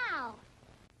now.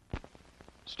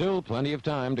 Still plenty of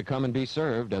time to come and be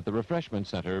served at the refreshment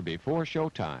center before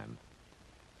showtime.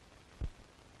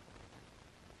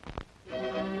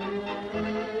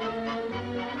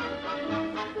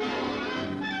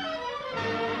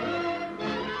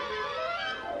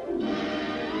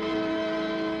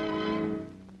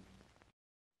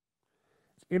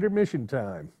 Intermission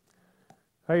time.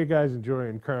 How you guys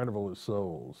enjoying Carnival of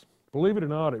Souls? Believe it or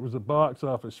not, it was a box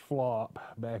office flop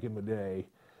back in the day,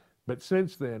 but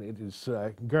since then it has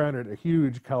garnered a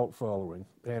huge cult following.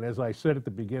 And as I said at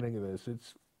the beginning of this,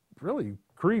 it's really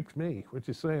creeped me, which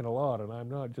is saying a lot, and I'm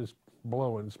not just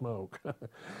blowing smoke.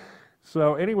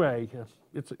 So anyway,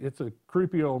 it's a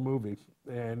creepy old movie,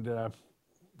 and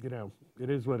you know, it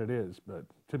is what it is, but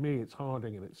to me it's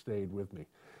haunting and it stayed with me.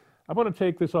 I want to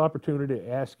take this opportunity to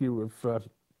ask you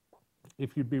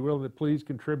if you'd be willing to please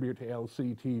contribute to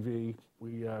LCTV.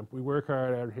 We work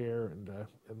hard out here,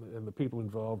 and the people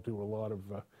involved do a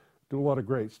lot of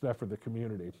great stuff for the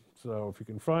community. So if you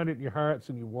can find it in your hearts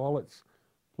and your wallets,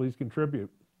 please contribute.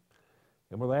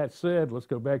 And with that said, let's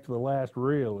go back to the last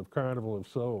reel of Carnival of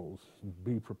Souls.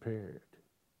 Be prepared.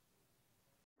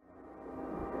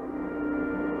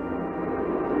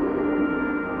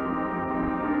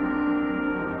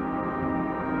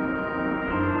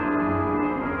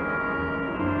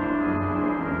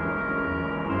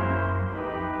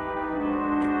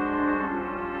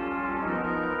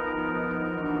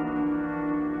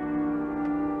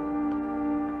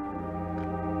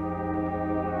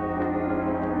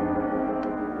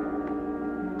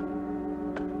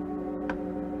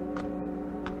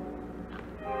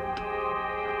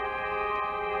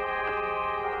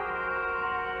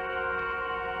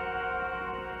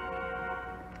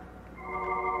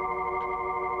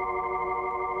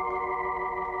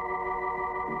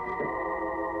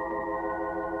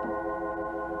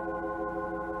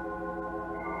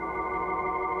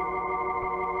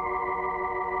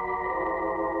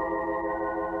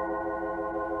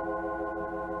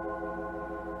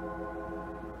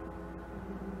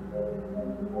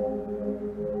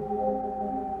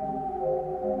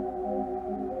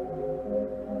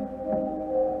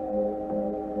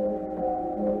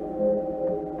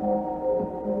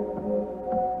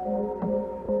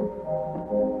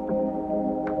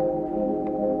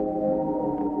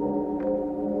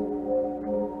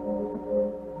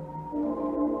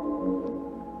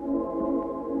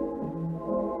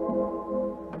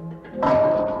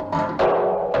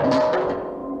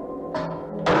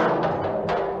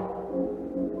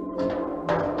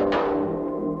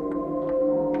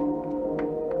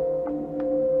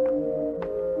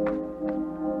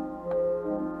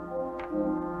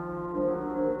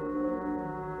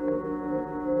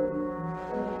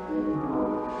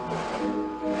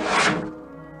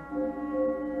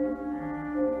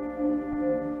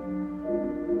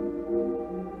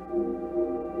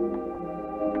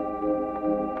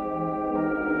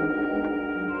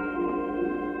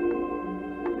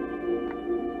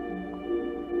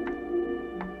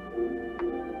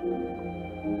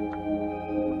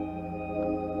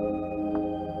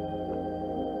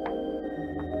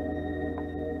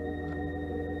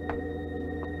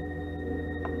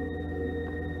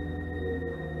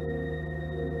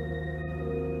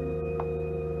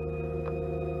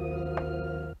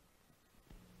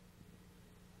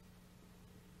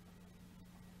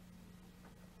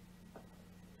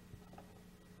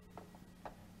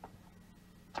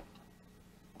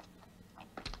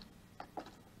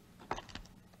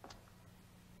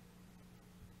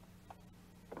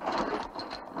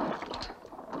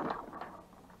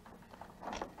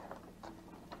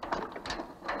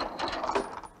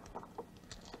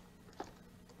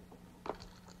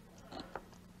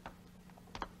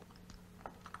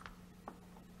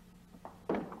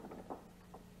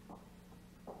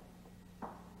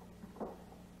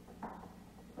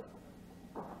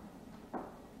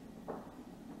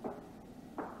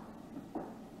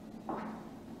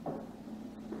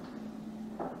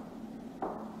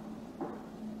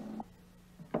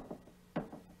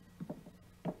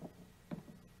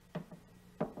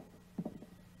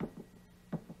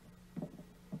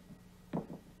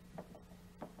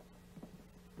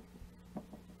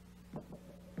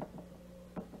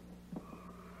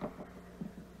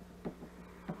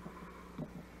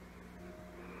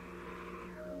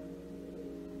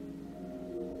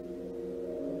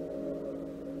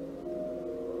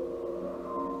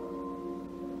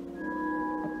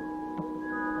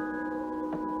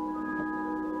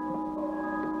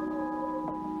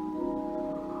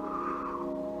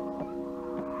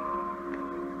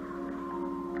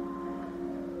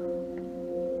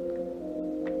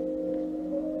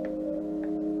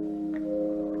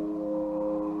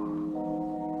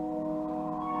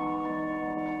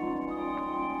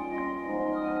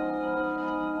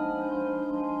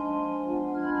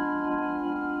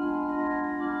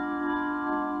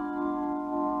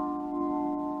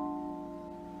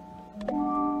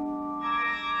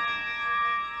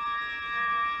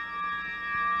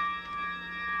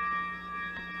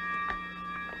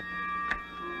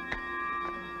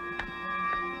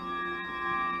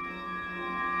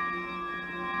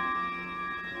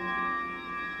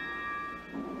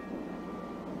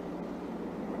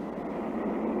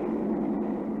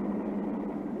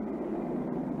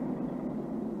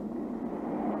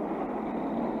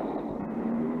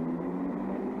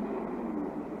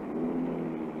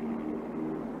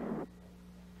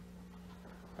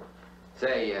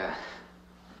 Say,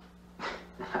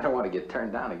 I don't want to get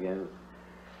turned down again.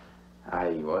 I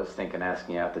was thinking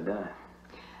asking you out to dinner.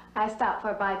 I stopped for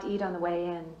a bite to eat on the way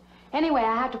in. Anyway,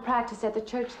 I have to practice at the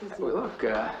church this evening. Well, look,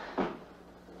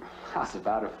 how's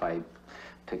about if I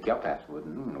took you up afterward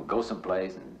and, you know, go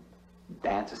someplace and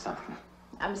dance or something?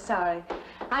 I'm sorry.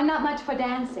 I'm not much for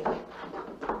dancing.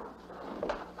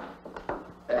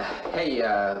 Hey,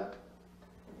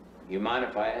 you mind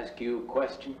if I ask you a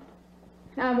question?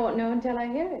 I won't know until I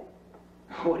hear it.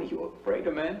 What, are you afraid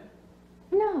of men?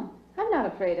 No, I'm not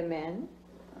afraid of men.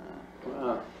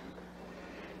 Well,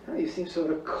 you seem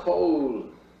sort of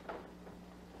cold.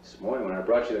 This morning when I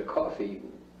brought you the coffee,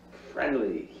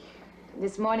 friendly.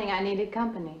 This morning I needed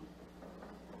company.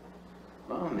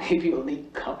 Well, maybe you'll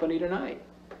need company tonight.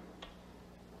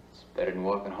 It's better than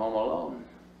walking home alone.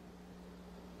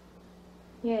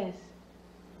 Yes,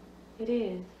 it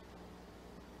is.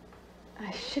 I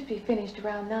should be finished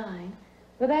around 9.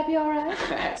 Will that be all right?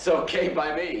 That's okay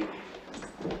by me.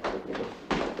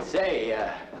 Say,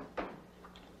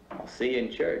 I'll see you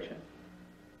in church, huh?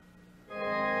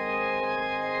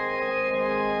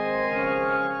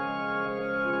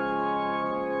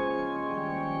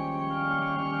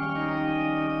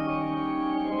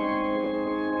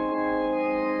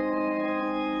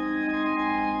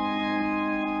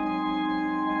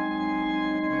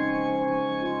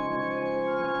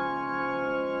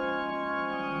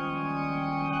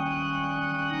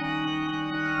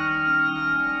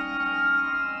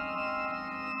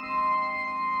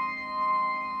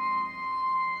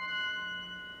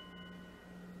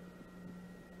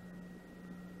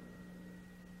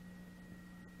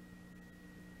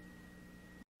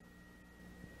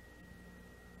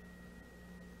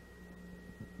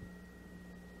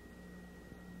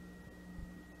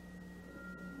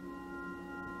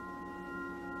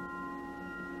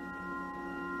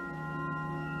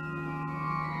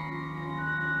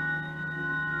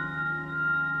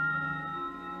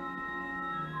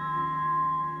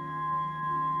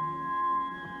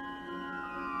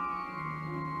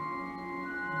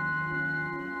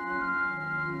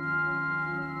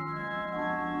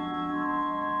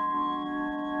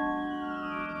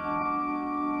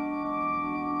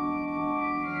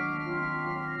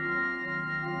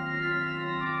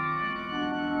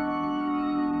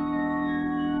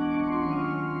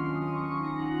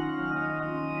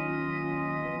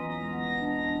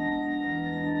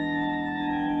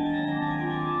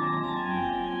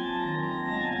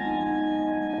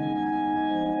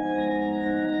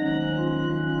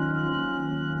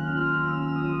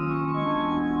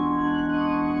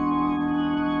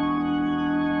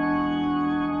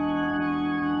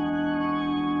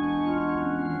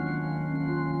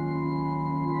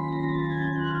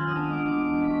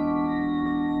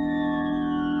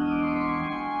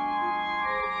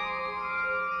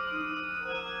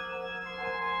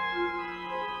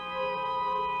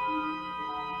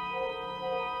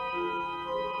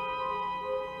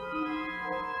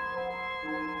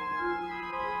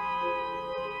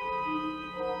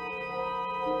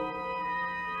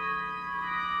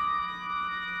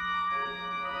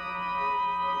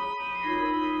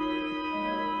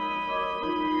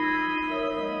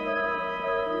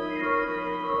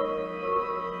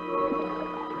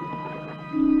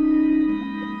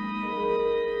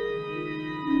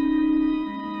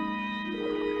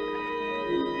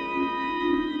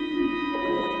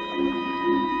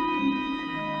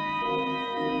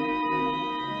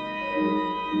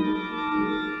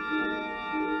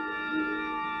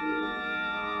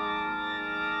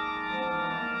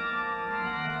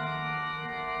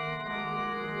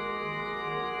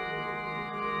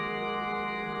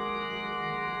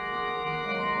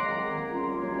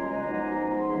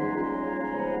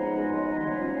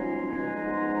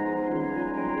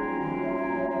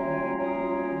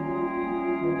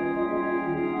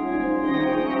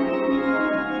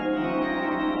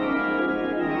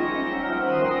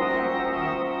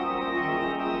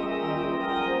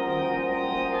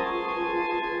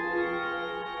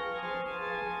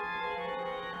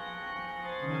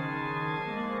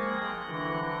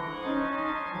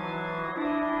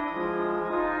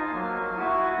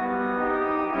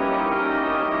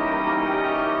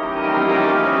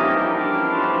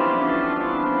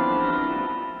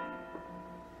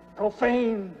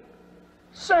 Profane,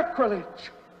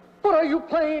 sacrilege. What are you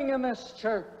playing in this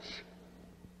church?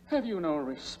 Have you no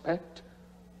respect?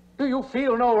 Do you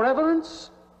feel no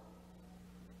reverence?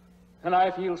 And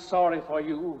I feel sorry for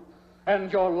you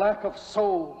and your lack of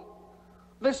soul.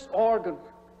 This organ,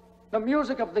 the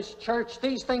music of this church,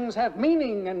 these things have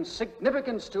meaning and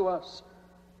significance to us.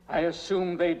 I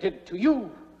assume they did to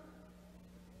you.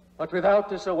 But without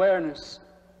this awareness,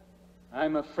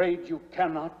 I'm afraid you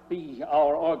cannot be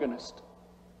our organist.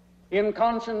 In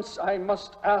conscience, I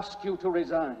must ask you to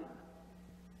resign.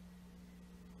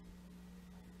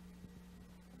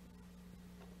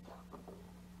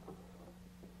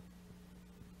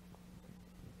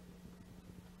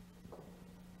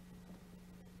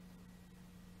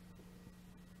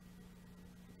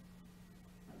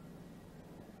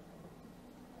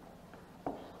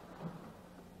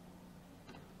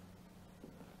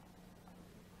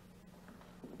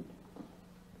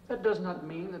 That does not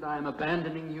mean that I am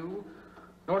abandoning you,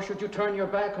 nor should you turn your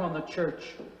back on the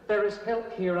church. There is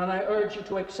help here, and I urge you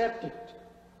to accept it.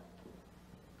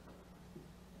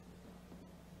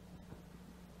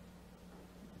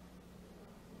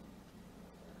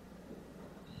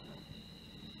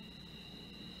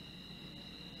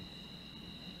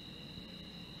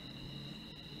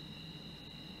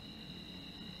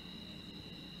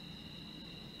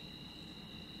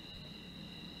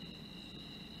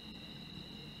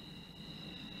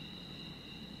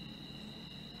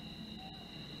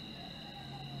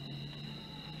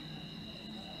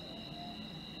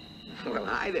 Well,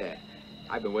 hi there.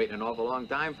 I've been waiting an awful long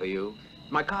time for you.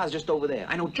 My car's just over there.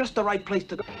 I know just the right place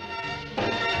to go.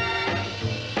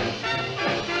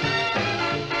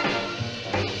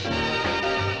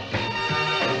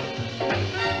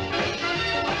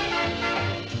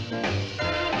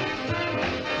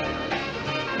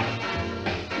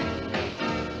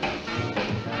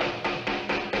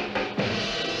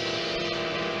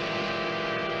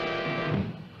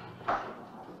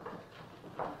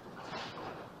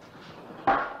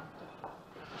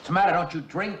 What's the matter? Don't you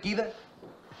drink either?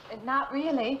 Not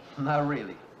really. Not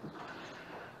really.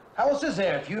 How else is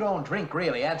there if you don't drink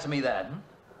really? Answer me that.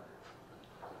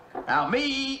 Now,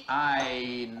 me,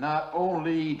 I not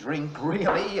only drink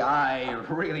really, I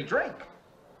really drink.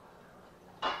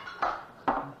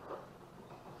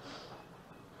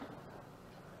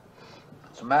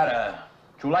 What's the matter?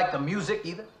 Do you like the music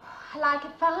either? I like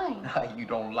it fine. You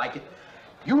don't like it.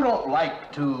 You don't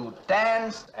like to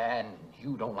dance, and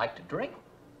you don't like to drink.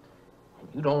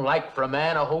 You don't like for a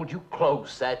man to hold you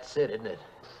close. That's it, isn't it?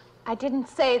 I didn't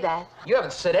say that. You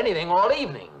haven't said anything all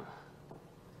evening.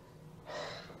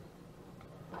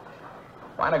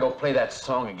 Why not go play that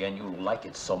song again? You like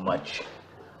it so much.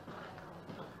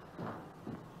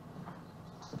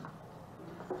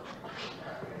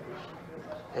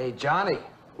 Hey, Johnny,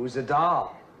 who's the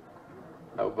doll?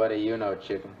 Nobody you know,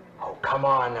 chicken. Oh, come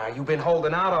on now. You've been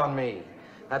holding out on me.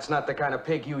 That's not the kind of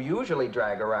pig you usually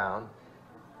drag around.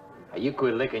 You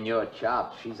quit licking your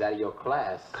chops. She's out of your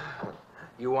class.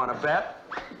 You want to bet?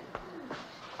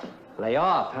 Lay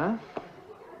off, huh?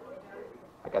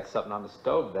 I got something on the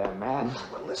stove there, man.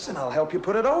 Well, listen, I'll help you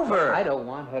put it over. I don't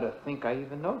want her to think I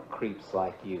even know creeps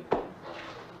like you.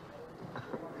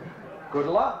 Good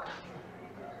luck.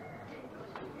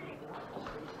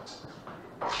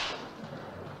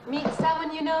 Meet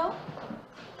someone you know?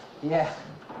 Yeah.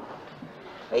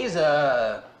 He's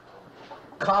a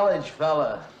college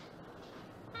fella.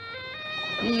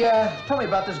 He told me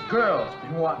about this girl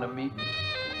who's been wanting to meet me.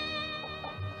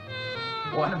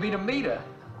 Wanted me to meet her.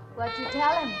 What'd you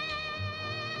tell him?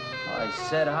 I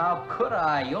said, how could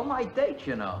I? You're my date,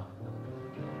 you know.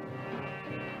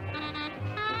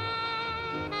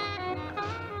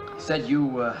 Said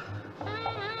you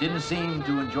didn't seem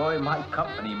to enjoy my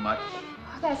company much.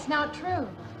 Oh, that's not true.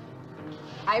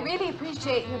 I really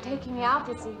appreciate your taking me out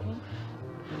this evening.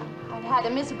 I'd had a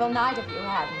miserable night if you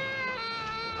hadn't.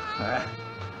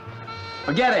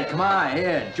 Forget it. Come on,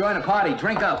 here. Join the party.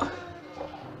 Drink up.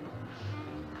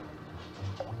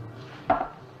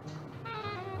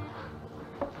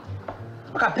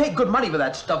 Look, I paid good money for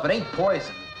that stuff. It ain't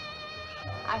poison.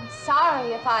 I'm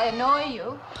sorry if I annoy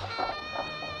you.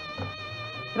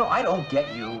 You know, I don't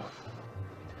get you.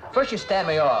 First you stand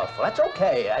me off. Well, that's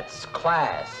okay. That's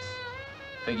class.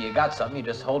 Figure you got something, you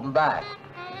just holding back.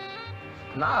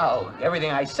 Now, everything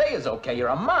I say is okay. You're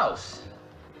a mouse.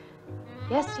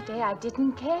 Yesterday, I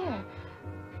didn't care.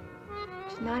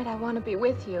 Tonight, I want to be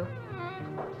with you.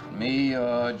 Me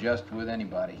or just with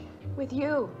anybody? With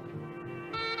you.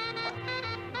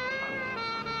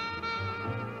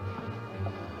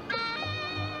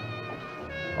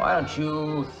 Why don't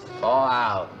you thaw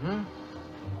out,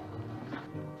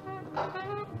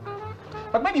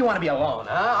 But maybe you want to be alone,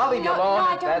 huh? I'll leave you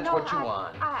alone if that's what you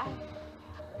want.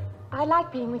 I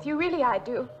like being with you, really I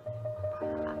do.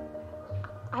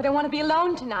 I don't want to be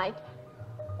alone tonight.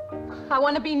 I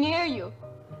want to be near you.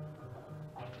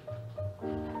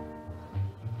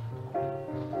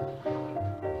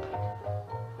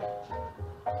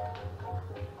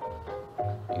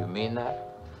 You mean that?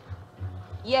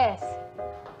 Yes.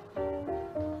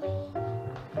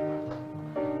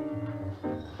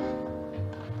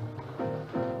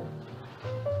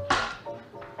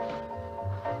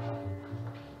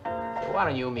 Why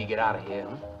don't you and me get out of here,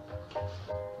 huh?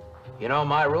 You know,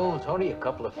 my room's only a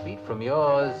couple of feet from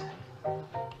yours.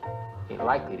 Ain't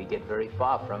likely to get very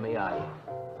far from me, are you?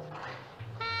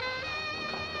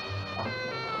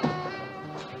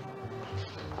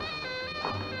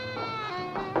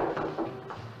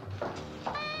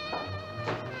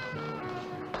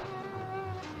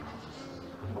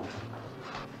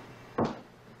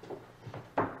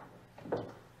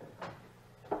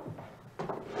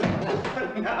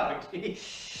 No,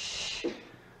 shh.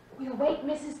 We'll wake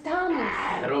Mrs. Thomas.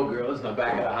 That old girl's in the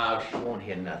back of the house. She won't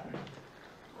hear nothing.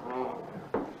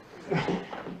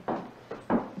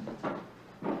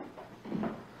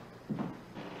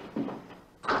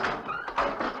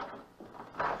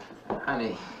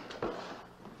 Honey,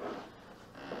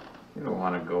 you don't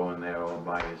want to go in there all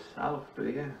by yourself, do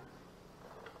you?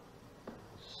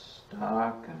 It's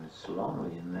dark and it's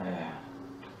lonely in there.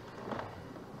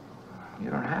 You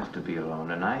don't have to be alone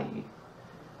tonight.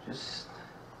 Just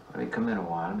let me come in a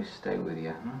while. Let me stay with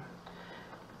you,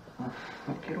 huh?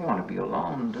 Look, you don't want to be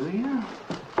alone, do you?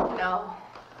 No.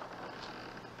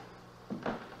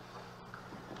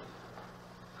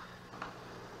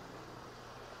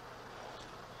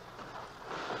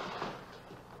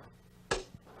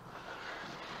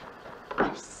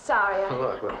 I'm sorry.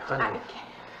 Look, honey.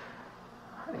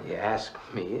 You asked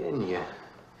me in, you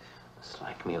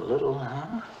dislike me a little,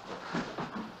 huh?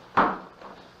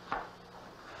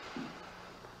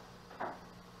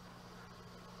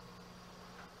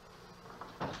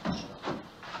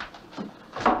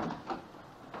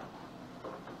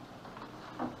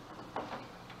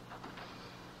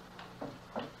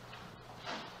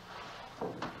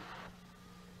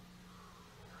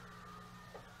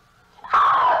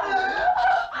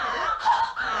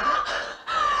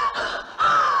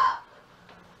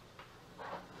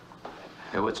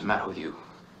 Hey, what's the matter with you?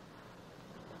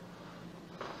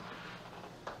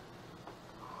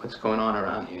 What's going on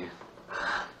around here?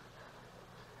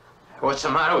 What's the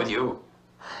matter with you?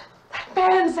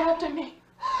 That man's after me.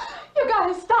 You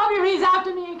gotta stop him. He's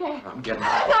after me again. I'm getting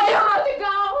out. Now you have to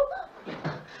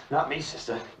go. Not me,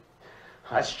 sister.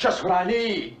 That's just what I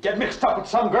need. Get mixed up with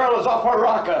some girl who's off her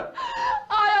rocker.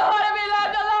 I don't want to be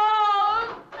left alone.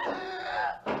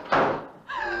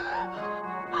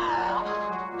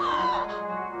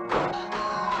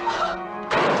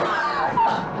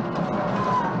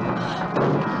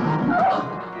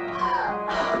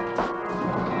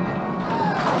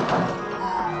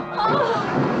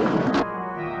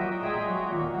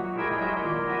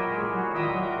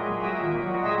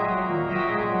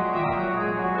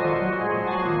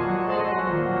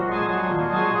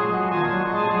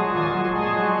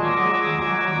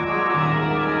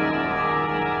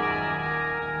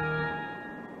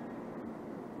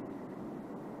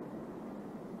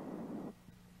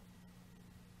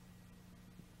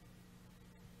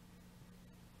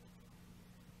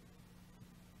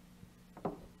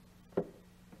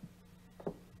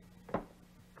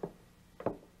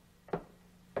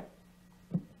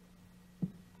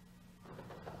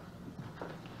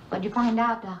 What'd you find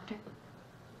out, Doctor?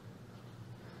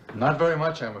 Not very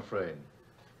much, I'm afraid.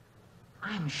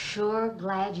 I'm sure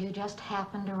glad you just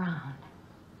happened around.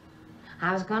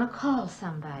 I was going to call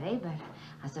somebody, but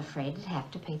I was afraid I'd have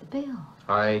to pay the bill.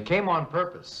 I came on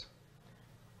purpose.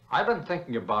 I've been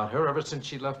thinking about her ever since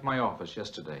she left my office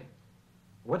yesterday.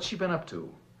 What's she been up to?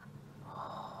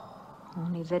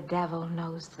 Only the devil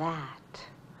knows that.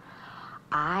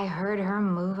 I heard her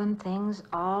moving things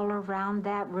all around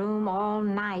that room all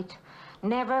night.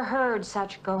 Never heard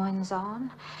such goings on.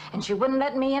 And she wouldn't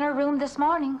let me in her room this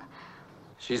morning.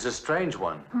 She's a strange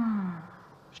one.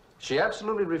 She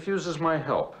absolutely refuses my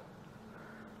help.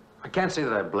 I can't say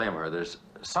that I blame her. There's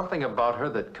something about her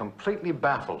that completely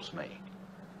baffles me.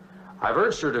 I've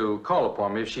urged her to call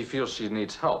upon me if she feels she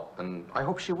needs help, and I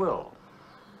hope she will.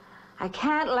 I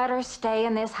can't let her stay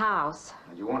in this house.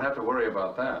 You won't have to worry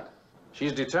about that.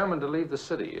 She's determined to leave the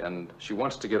city, and she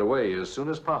wants to get away as soon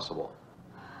as possible.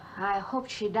 I hope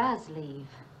she does leave.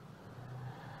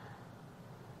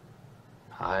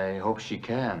 I hope she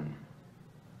can.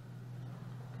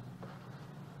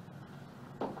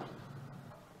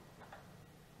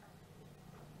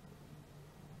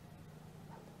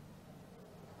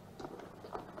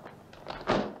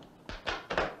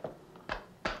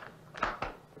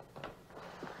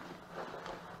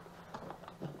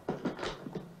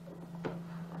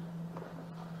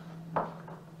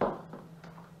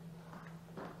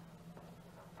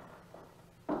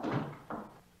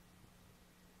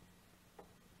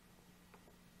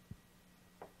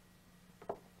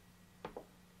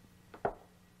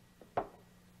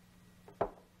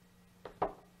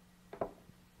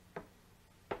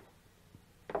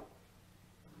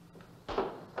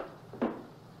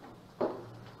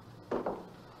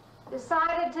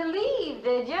 Decided to leave,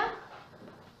 did you?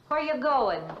 Where you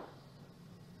going?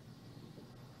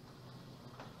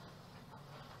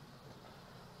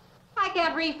 I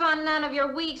can't refund none of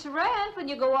your week's rent when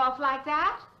you go off like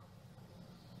that.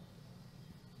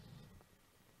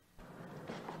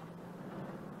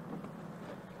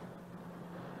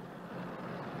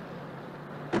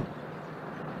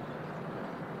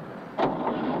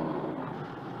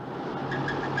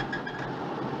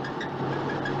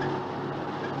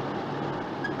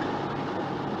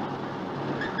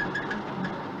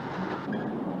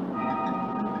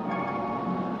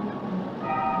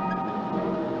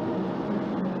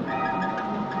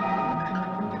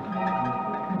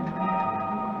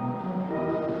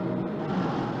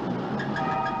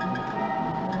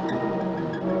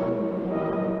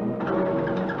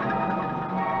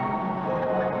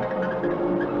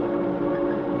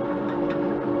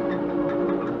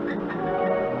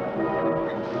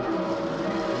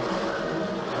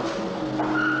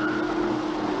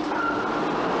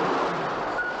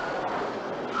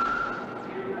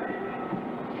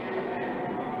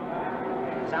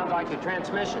 Sounds like your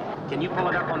transmission. Can you pull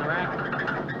it up on the rack?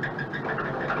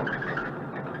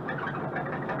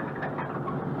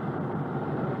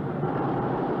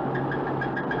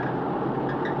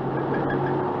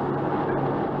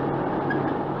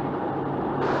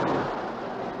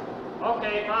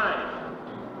 Okay, fine.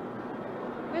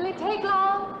 Will it take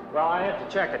long? Well, I have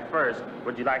to check it first.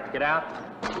 Would you like to get out?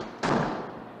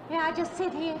 Yeah, I just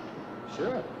sit here.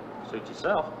 Sure. Suit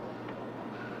yourself.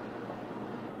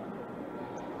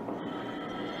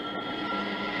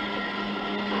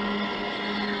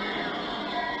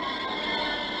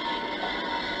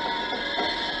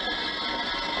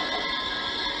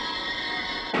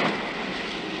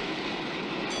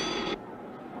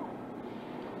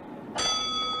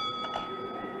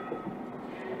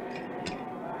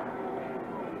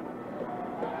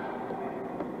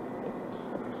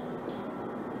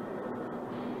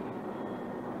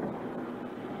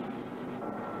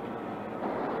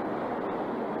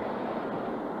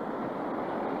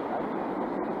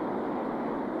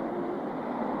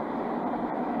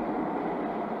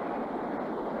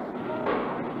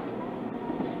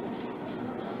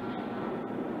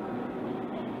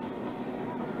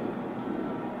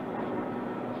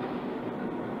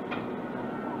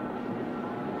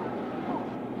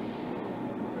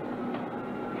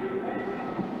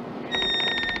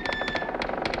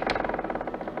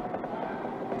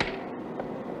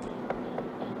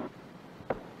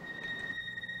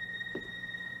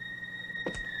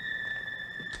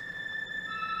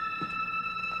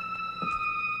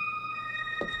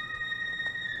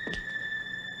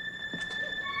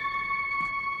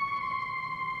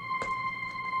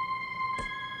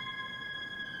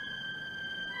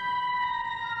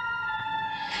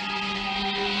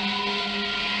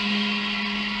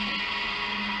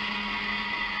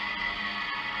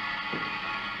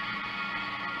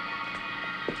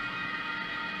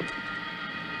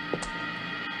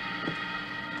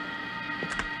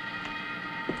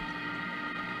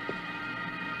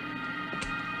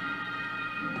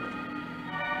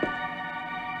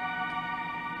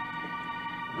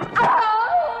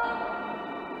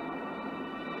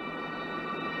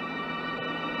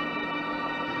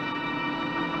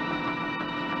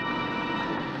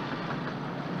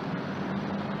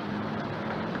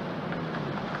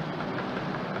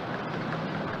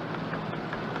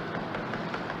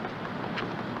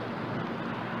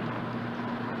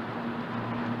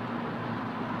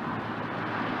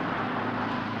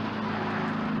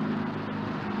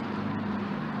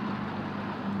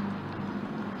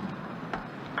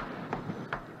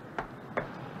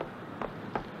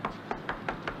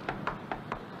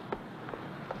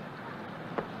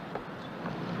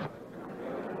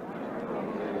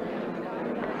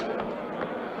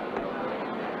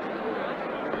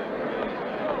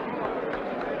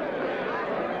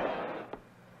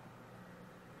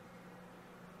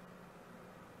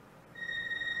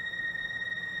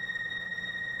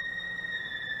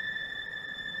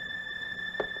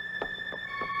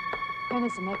 When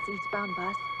is the next eastbound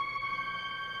bus?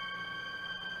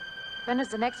 When does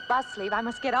the next bus leave? I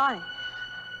must get on it.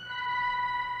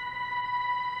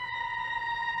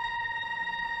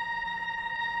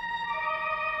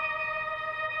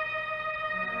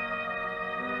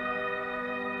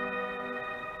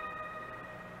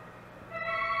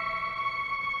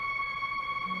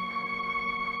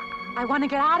 I want to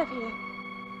get out of here.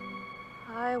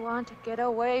 I want to get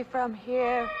away from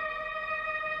here.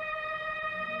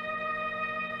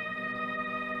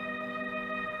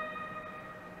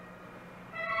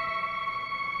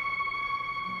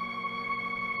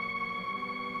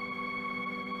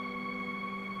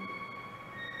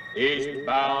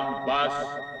 Eastbound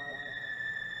bus.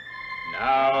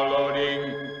 Now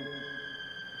loading.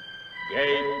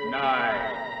 Gate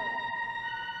 9.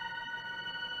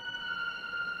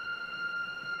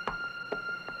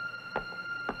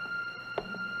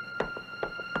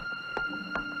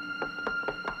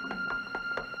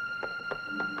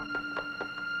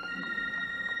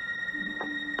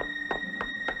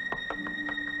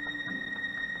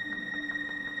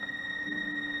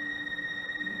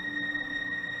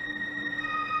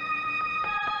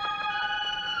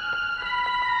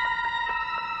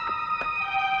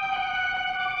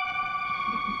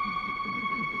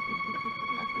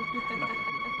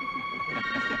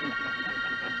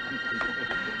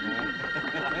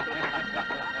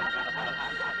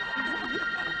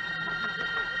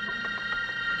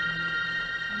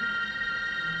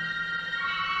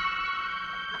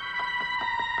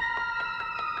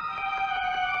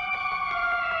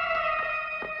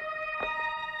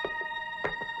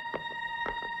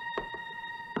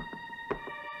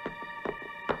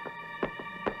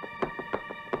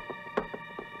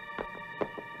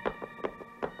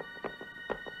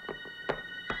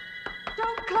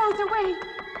 Close it, wait.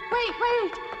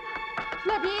 Wait.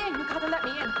 Let me in. You gotta let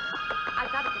me in. I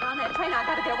gotta get on that train. I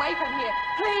gotta get away from here.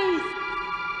 Please.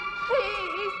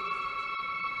 Please.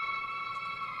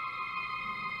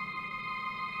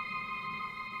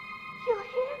 You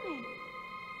hear me.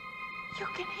 You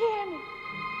can hear me.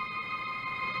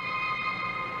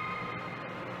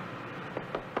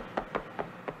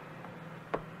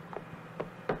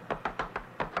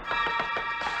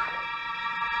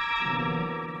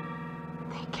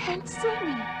 Can't see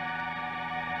me.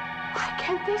 Why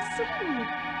can't they see me?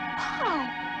 Why?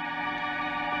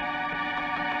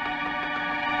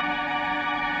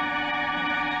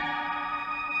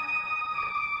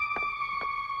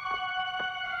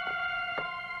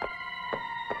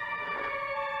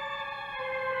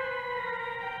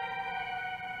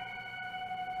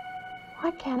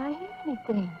 Why can't I hear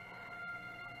anything?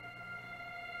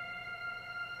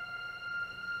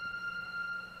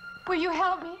 Will you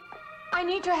help me? I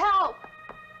need your help.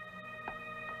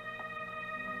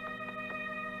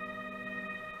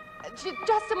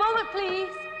 Just a moment, please.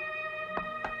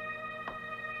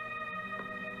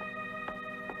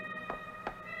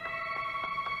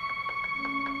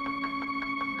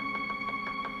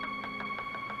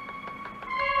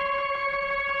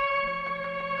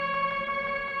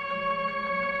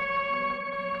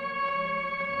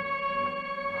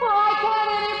 Why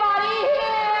can't anybody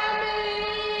hear me?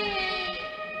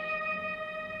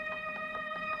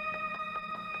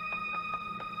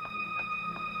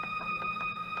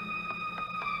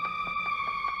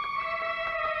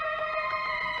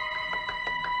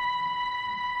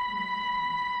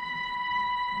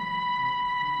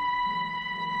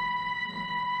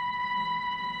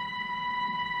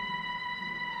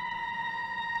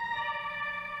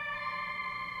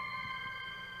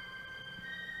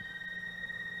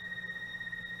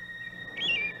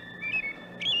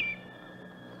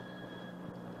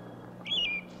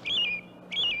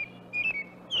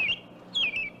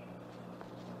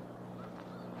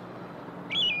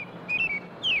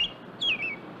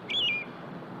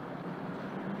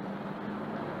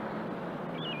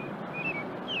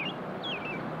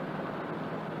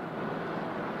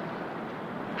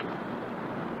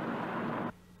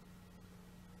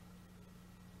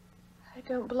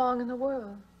 I don't belong in the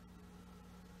world.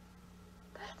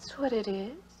 That's what it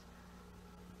is.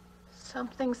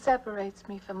 Something separates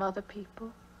me from other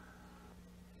people.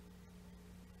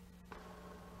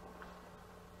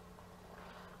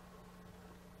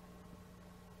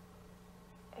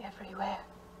 Everywhere.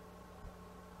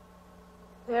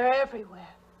 They're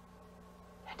everywhere.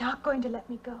 They're not going to let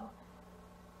me go.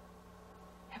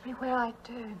 Everywhere I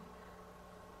turn,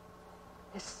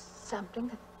 there's something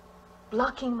that's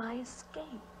blocking my escape.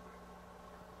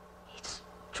 He's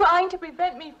trying to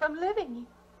prevent me from living.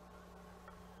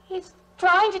 He's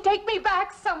trying to take me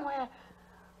back somewhere.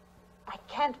 I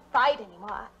can't fight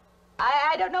anymore.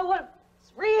 I don't know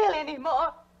what's real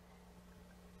anymore.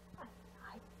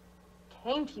 I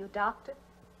came to you, Doctor,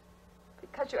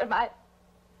 because you're my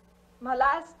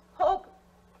last hope.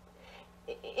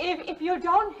 If you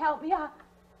don't help me, I'll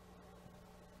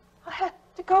have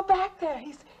to go back there.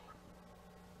 He's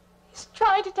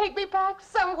trying to take me back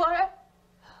somewhere.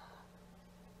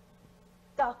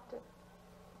 Doctor,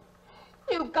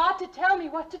 you've got to tell me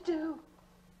what to do.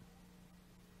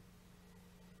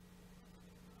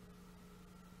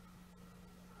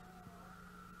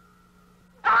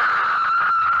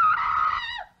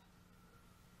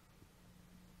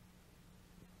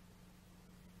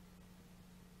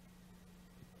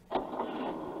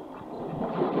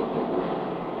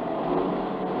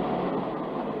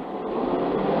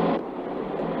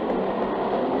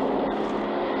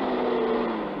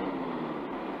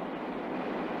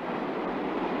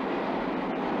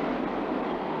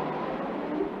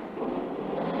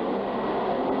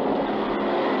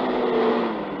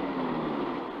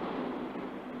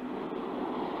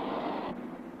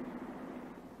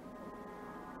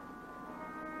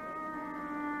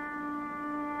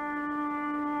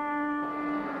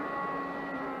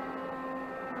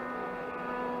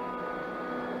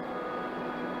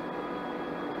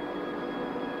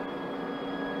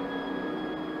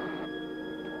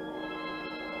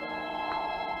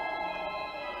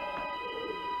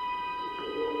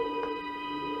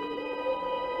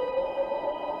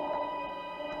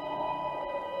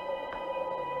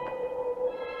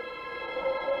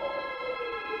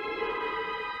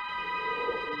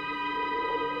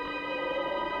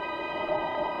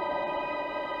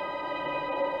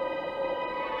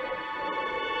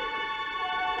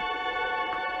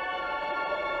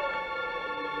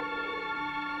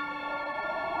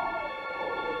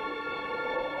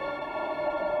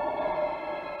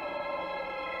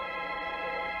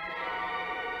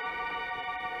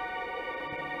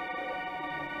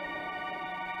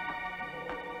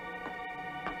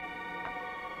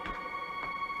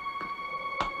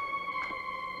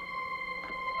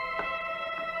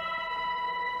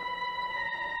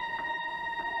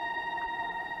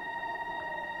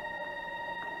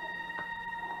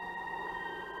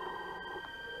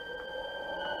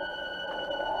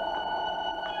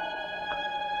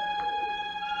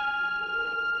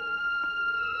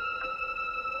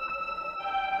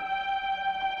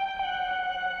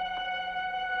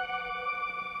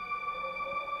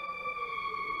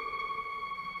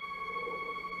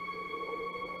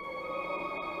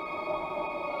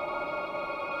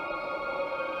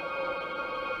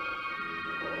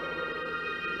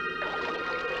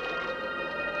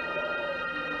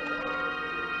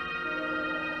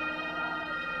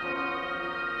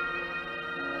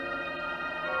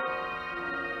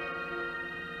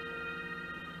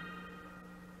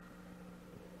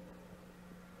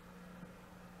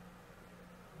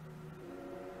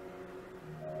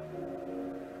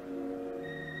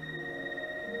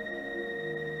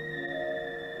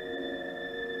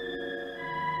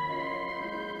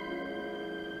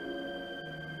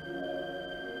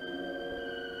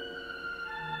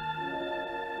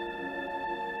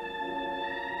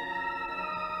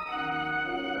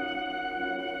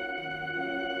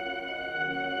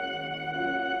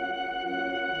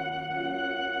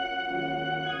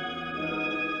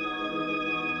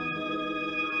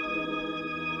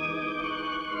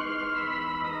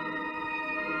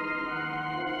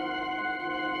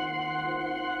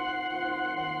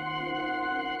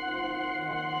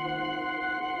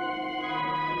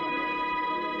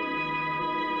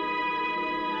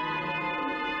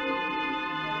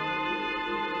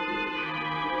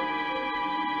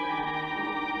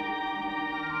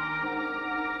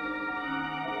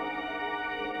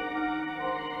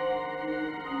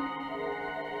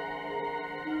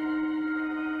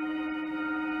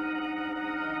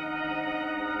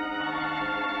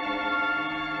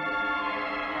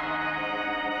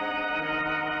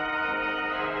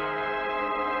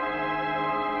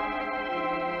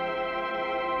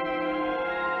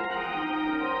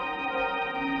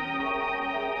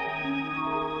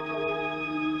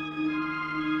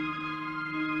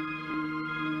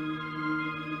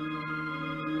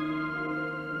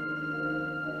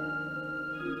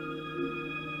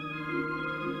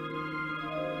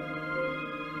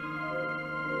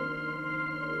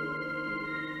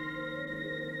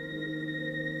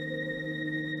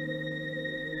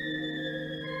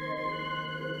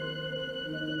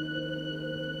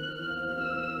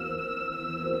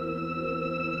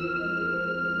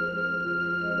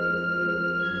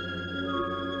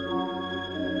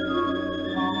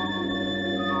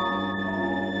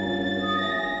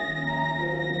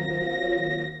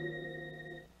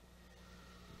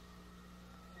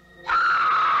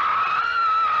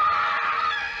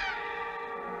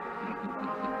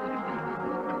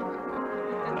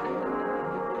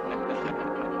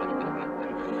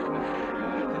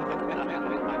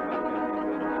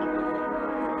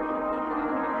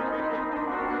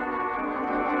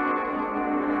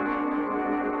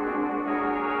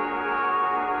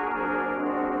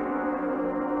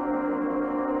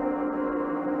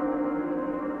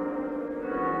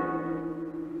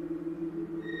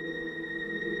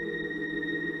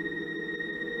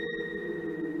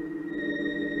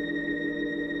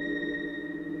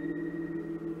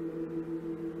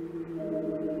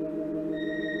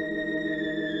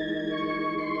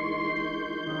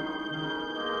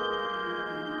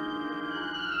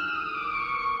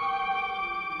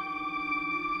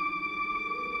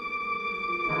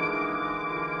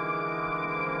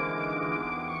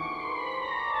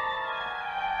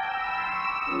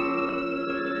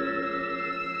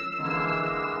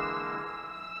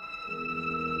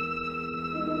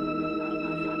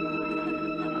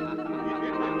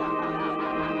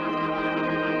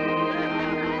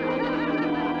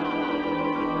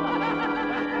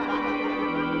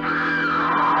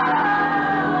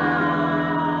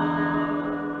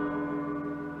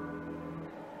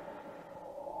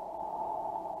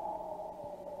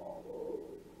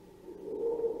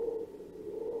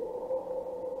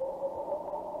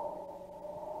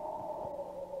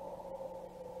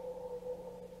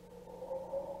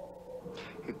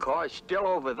 car's still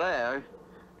over there.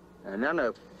 And then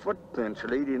a footprints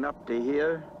leading up to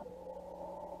here.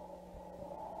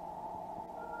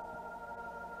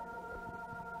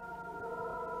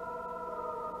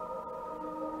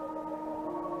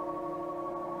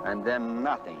 And then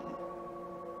nothing.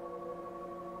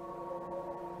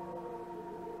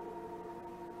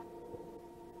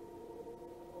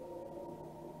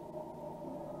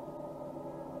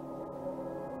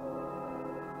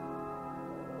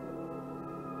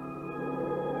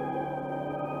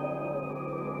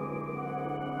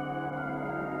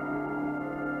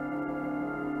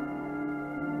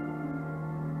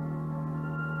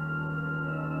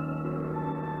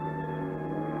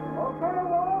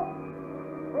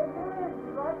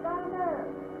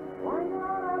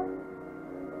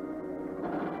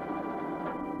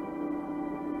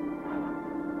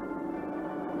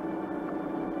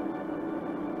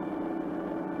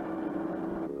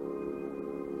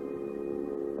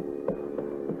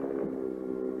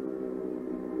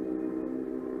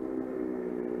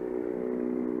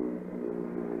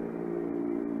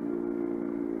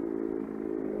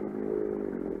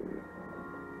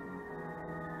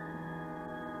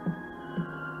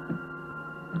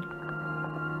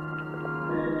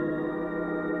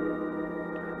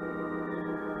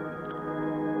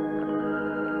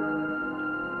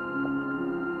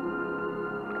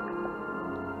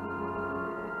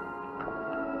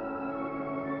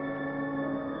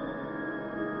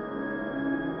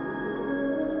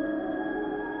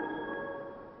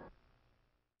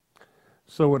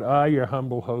 So would I, your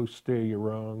humble host, steer you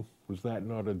wrong? Was that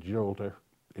not a jolter?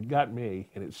 It got me,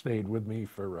 and it stayed with me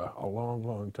for a long,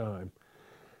 long time.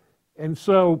 And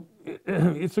so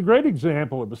it's a great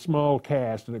example of a small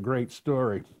cast and a great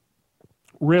story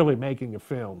really making a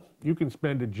film. You can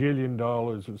spend $1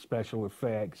 jillion of special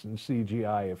effects and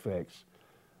CGI effects,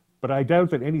 but I doubt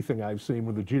that anything I've seen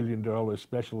with $1 jillion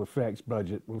special effects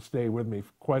budget will stay with me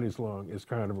for quite as long as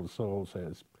Carnival of Souls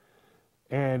has.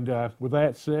 And with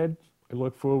that said, I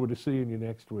look forward to seeing you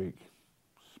next week.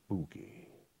 Spooky.